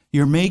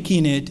 you're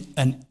making it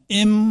an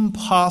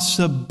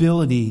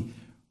impossibility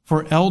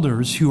for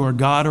elders who are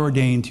God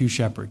ordained to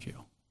shepherd you.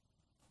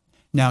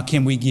 Now,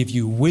 can we give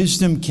you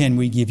wisdom? Can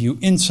we give you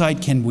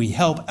insight? Can we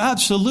help?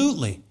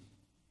 Absolutely.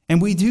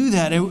 And we do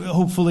that,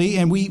 hopefully,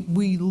 and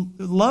we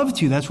love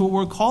to. That's what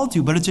we're called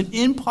to. But it's an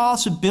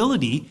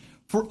impossibility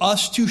for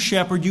us to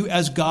shepherd you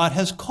as God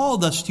has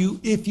called us to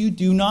if you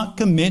do not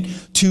commit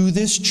to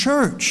this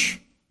church.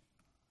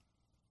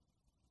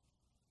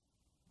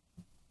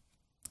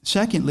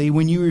 Secondly,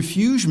 when you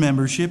refuse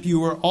membership,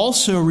 you are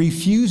also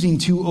refusing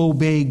to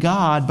obey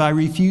God by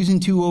refusing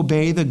to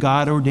obey the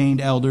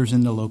God-ordained elders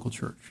in the local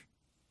church.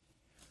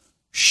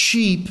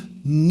 Sheep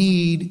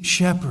need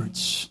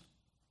shepherds.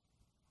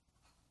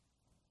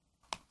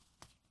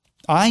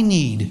 I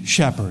need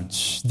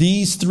shepherds.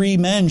 These 3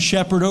 men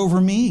shepherd over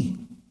me.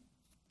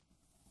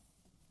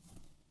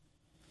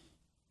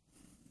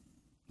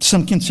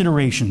 Some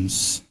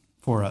considerations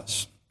for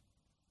us.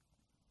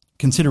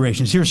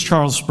 Considerations. Here's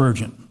Charles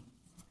Spurgeon.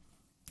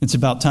 It's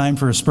about time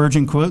for a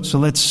Spurgeon quote, so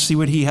let's see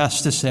what he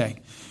has to say.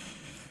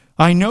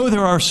 I know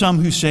there are some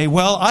who say,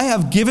 well, I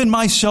have given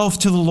myself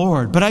to the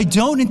Lord, but I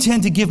don't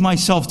intend to give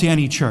myself to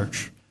any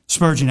church.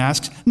 Spurgeon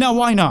asks, now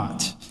why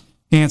not?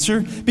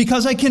 Answer,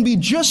 because I can be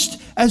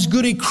just as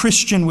good a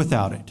Christian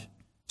without it.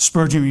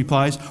 Spurgeon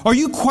replies, are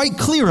you quite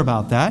clear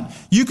about that?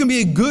 You can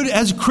be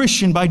as a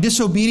Christian by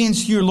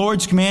disobedience to your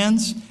Lord's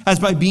commands as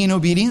by being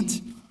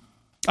obedient?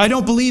 I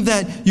don't believe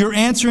that you're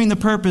answering the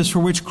purpose for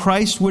which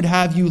Christ would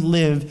have you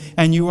live,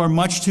 and you are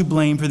much to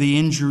blame for the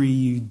injury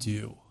you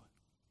do.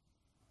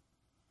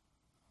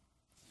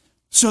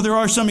 So there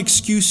are some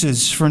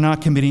excuses for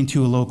not committing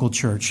to a local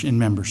church in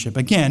membership.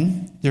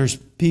 Again, there's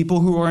people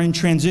who are in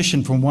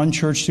transition from one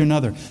church to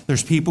another.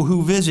 There's people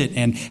who visit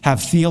and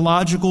have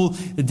theological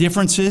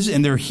differences,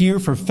 and they're here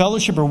for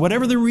fellowship or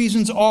whatever the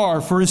reasons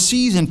are, for a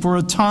season, for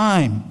a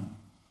time.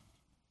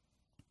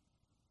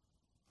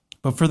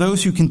 But for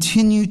those who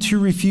continue to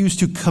refuse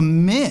to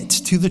commit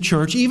to the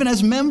church, even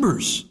as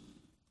members,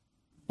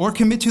 or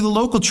commit to the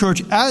local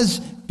church as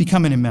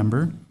becoming a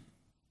member,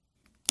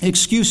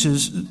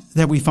 excuses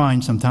that we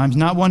find sometimes,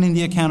 not wanting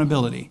the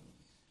accountability.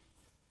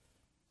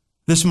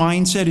 This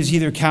mindset is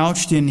either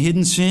couched in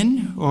hidden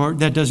sin, or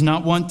that does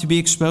not want to be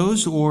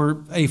exposed,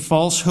 or a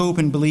false hope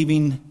in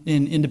believing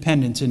in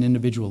independence and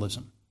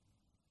individualism.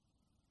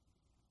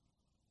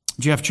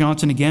 Jeff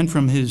Johnson, again,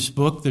 from his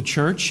book, The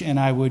Church, and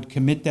I would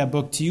commit that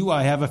book to you.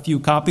 I have a few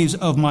copies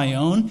of my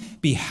own.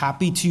 Be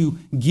happy to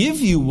give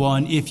you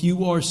one if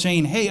you are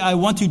saying, hey, I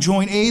want to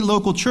join a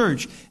local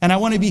church, and I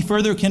want to be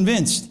further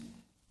convinced.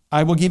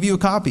 I will give you a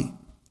copy.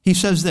 He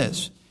says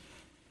this,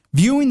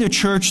 Viewing the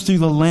church through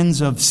the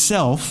lens of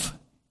self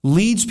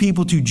leads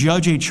people to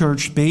judge a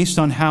church based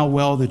on how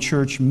well the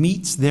church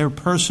meets their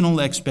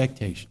personal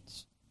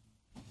expectations.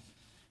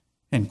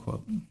 End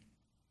quote.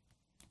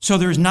 So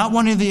there's not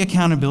wanting the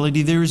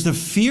accountability. There is the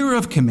fear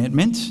of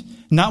commitment,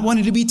 not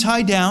wanting to be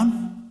tied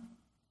down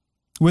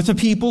with a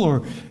people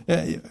or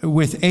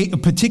with a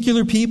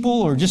particular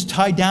people or just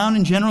tied down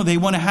in general. They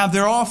want to have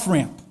their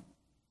off-ramp.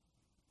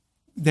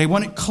 They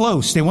want it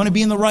close. They want to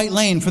be in the right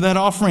lane for that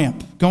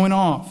off-ramp going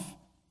off.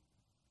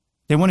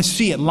 They want to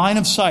see it, line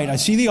of sight. I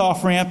see the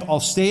off-ramp. I'll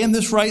stay in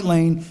this right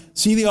lane,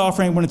 see the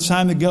off-ramp. When it's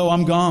time to go,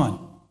 I'm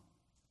gone.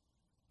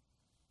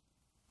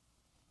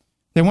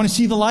 They want to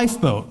see the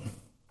lifeboat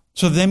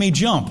so that they may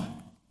jump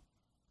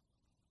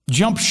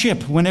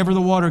ship whenever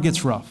the water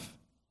gets rough.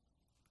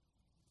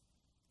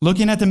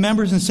 Looking at the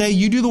members and say,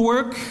 you do the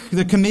work,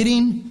 the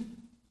committing,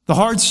 the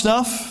hard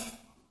stuff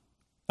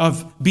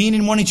of being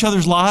in one each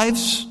other's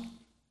lives,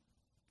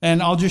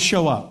 and I'll just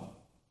show up.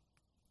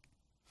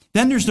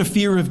 Then there's the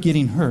fear of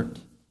getting hurt.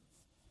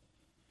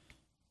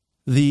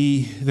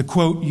 The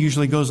quote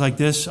usually goes like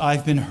this: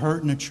 I've been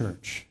hurt in a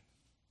church.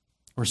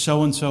 Or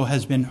so-and-so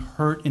has been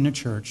hurt in a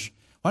church.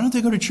 Why don't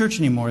they go to church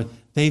anymore?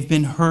 They've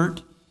been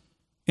hurt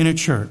in a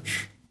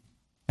church.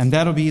 And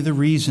that'll be the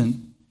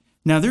reason.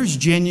 Now, there's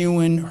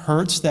genuine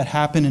hurts that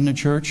happen in a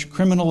church.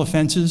 Criminal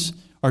offenses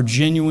are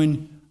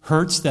genuine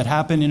hurts that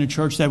happen in a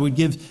church that would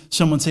give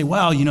someone say,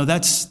 wow,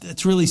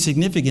 that's really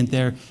significant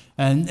there.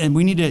 And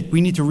we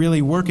need to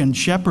really work and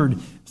shepherd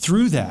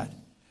through that.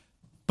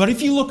 But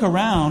if you look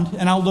around,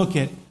 and I'll look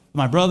at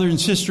my brother and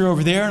sister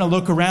over there, and I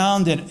look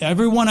around at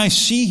everyone I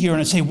see here, and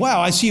I say, wow,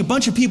 I see a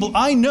bunch of people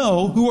I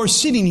know who are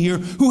sitting here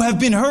who have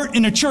been hurt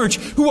in a church,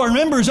 who are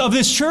members of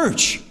this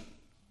church.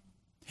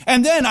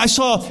 And then I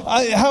saw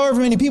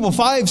however many people,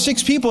 5,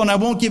 6 people, and I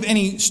won't give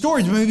any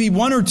stories, but maybe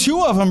 1 or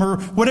 2 of them, or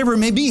whatever it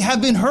may be,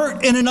 have been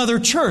hurt in another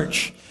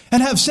church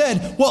and have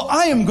said, well,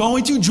 I am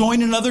going to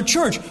join another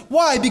church.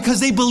 Why? Because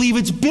they believe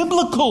it's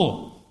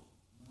biblical.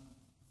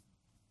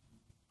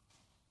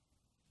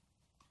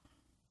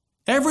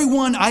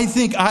 Everyone I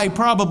think I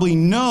probably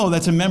know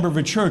that's a member of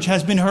a church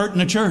has been hurt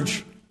in a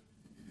church.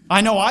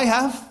 I know I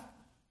have.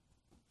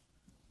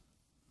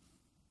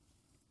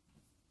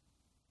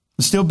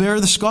 I still bear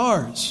the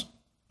scars.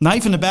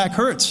 Knife in the back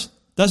hurts,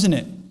 doesn't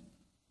it?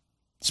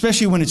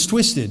 Especially when it's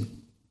twisted.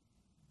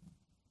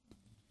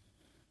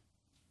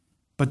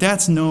 But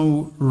that's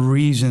no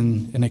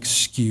reason, an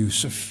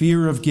excuse, a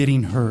fear of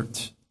getting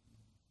hurt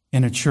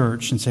in a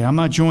church and say, I'm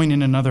not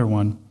joining another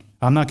one.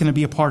 I'm not going to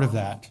be a part of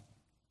that.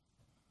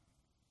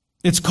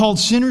 It's called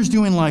sinners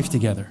doing life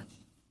together.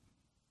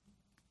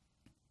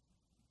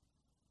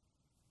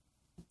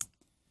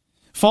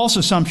 False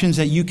assumptions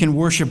that you can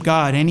worship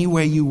God any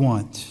way you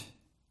want.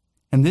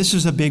 And this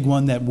is a big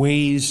one that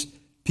weighs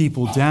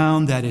people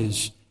down, that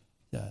is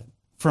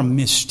from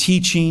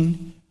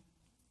misteaching,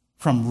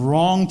 from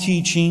wrong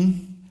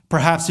teaching.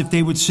 Perhaps if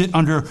they would sit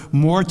under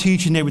more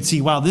teaching, they would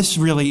see, wow, this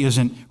really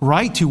isn't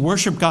right to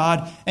worship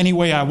God any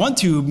way I want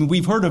to.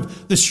 We've heard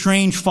of the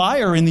strange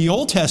fire in the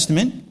Old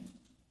Testament,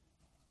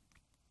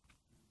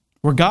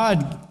 where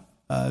God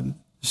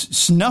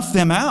snuffed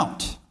them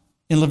out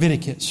in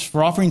Leviticus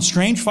for offering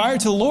strange fire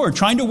to the Lord,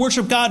 trying to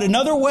worship God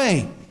another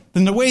way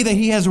than the way that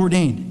He has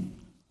ordained.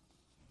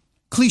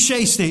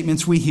 Cliche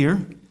statements we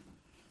hear,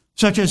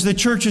 such as the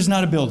church is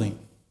not a building.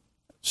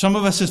 Some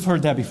of us have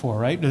heard that before,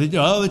 right?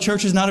 Oh, the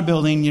church is not a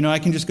building. I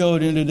can just go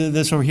to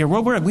this over here.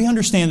 Well, we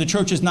understand the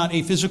church is not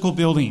a physical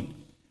building.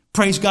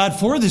 Praise God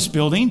for this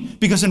building,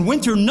 because in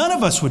winter, none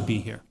of us would be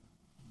here.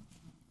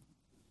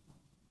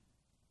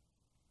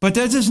 But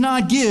that does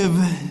not give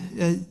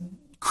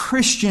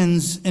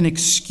Christians an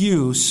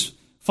excuse,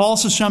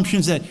 false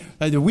assumptions that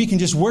we can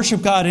just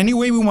worship God any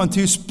way we want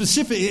to,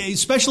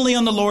 especially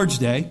on the Lord's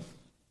Day.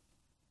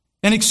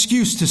 An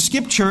excuse to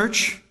skip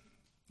church,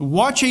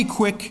 watch a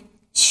quick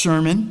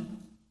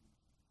sermon,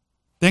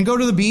 then go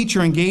to the beach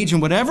or engage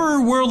in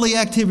whatever worldly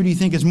activity you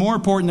think is more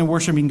important than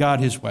worshiping God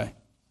His way.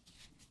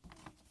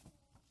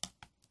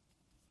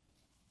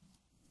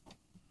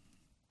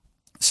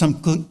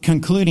 Some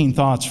concluding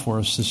thoughts for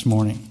us this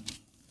morning.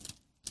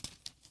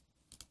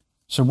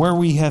 So where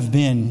we have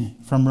been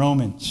from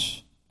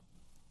Romans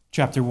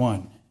chapter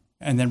 1,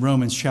 and then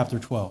Romans chapter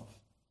 12,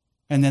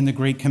 and then the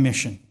Great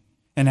Commission.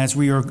 And as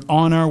we are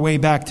on our way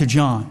back to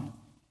John,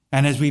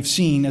 and as we've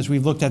seen, as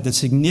we've looked at the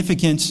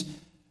significance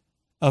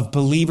of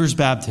believers'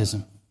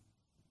 baptism,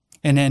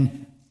 and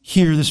then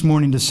here this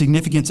morning, the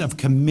significance of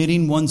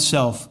committing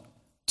oneself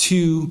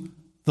to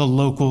the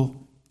local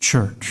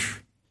church.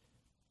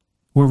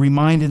 We're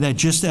reminded that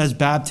just as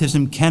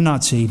baptism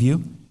cannot save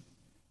you,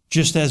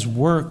 just as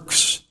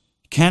works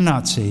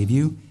cannot save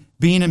you,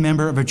 being a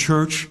member of a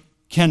church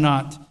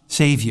cannot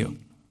save you.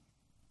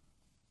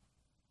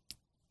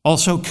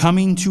 Also,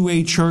 coming to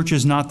a church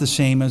is not the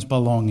same as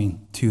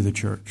belonging to the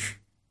church.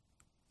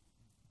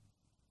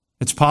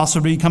 It's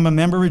possible to become a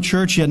member of a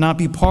church yet not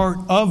be part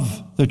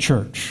of the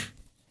church.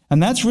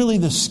 And that's really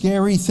the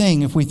scary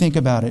thing if we think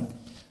about it.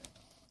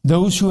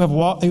 Those who have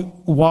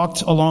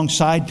walked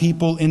alongside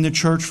people in the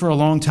church for a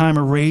long time,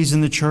 are raised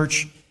in the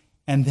church,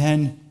 and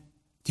then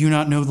do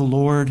not know the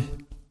Lord.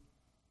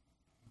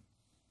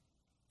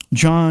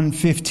 John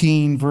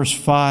 15, verse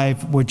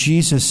 5, what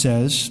Jesus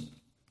says,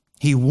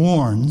 he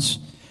warns,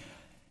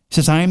 he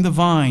says, I am the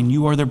vine,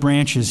 you are the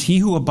branches. He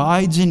who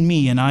abides in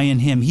me and I in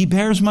him, he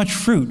bears much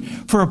fruit.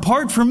 For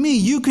apart from me,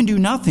 you can do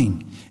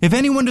nothing. If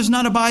anyone does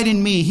not abide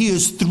in me, he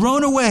is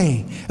thrown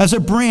away as a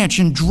branch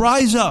and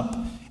dries up.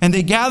 And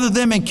they gather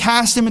them and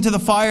cast them into the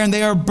fire, and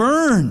they are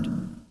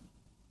burned.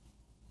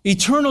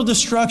 Eternal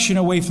destruction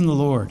away from the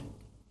Lord.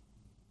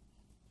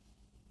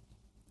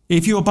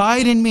 If you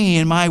abide in me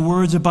and my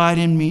words abide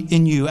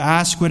in you,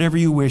 ask whatever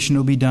you wish and it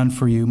will be done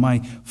for you. My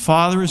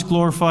Father is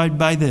glorified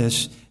by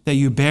this, that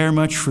you bear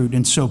much fruit,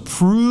 and so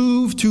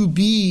prove to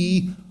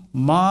be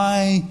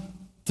my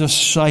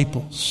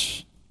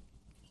disciples.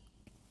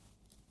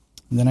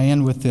 And then I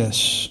end with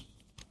this.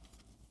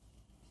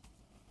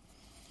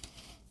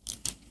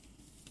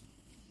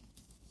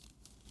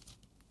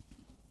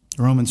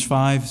 Romans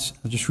 5,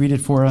 I'll just read it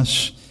for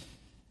us.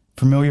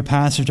 Familiar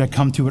passage, I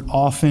come to it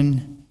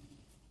often.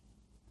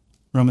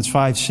 Romans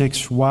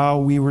 5:6,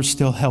 while we were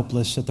still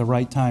helpless, at the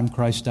right time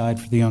Christ died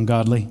for the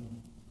ungodly.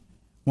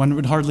 One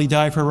would hardly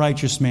die for a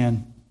righteous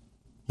man,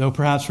 though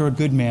perhaps for a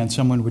good man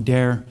someone would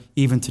dare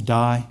even to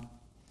die.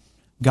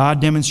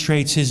 God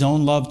demonstrates his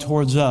own love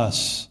towards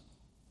us.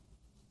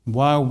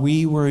 While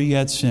we were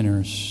yet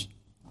sinners,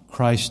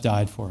 Christ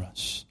died for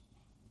us.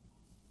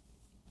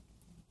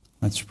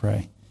 Let's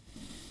pray.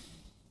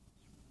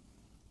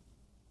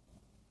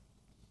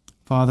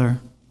 Father,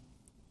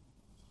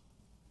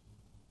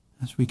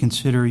 as we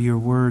consider your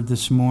word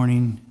this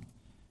morning,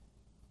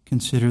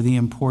 consider the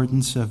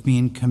importance of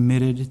being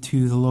committed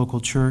to the local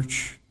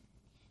church,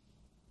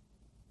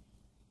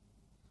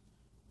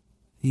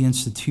 the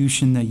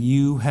institution that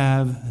you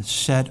have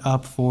set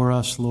up for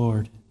us,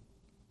 Lord,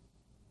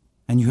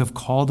 and you have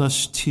called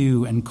us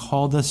to and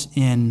called us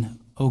in,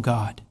 O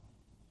God.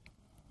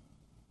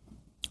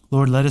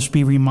 Lord, let us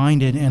be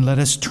reminded and let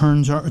us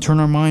turn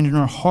our mind and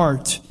our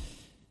heart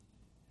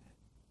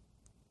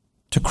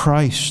to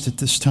Christ at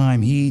this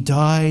time. He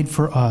died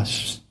for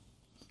us.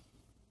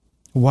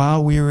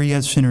 While we were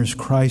yet sinners,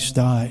 Christ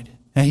died.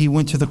 And he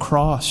went to the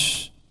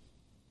cross,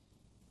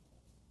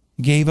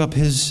 gave up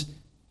his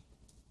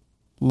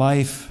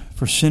life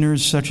for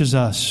sinners such as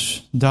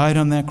us, died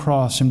on that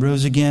cross and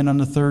rose again on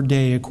the third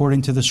day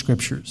according to the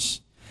Scriptures,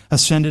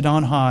 ascended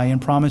on high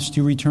and promised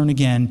to return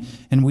again,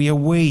 and we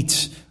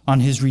await on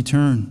his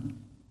return.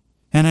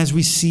 And as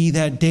we see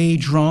that day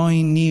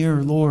drawing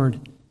near,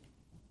 Lord,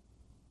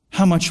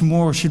 how much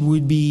more should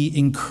we be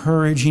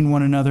encouraging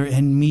one another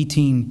and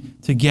meeting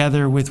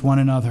together with one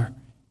another?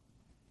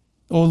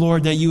 Oh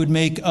Lord, that you would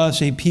make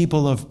us a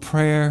people of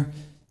prayer,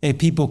 a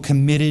people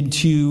committed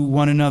to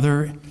one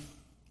another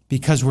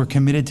because we're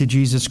committed to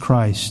Jesus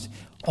Christ.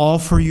 All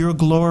for your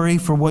glory,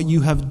 for what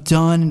you have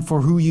done, and for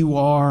who you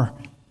are.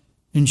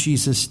 In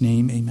Jesus'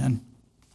 name, amen.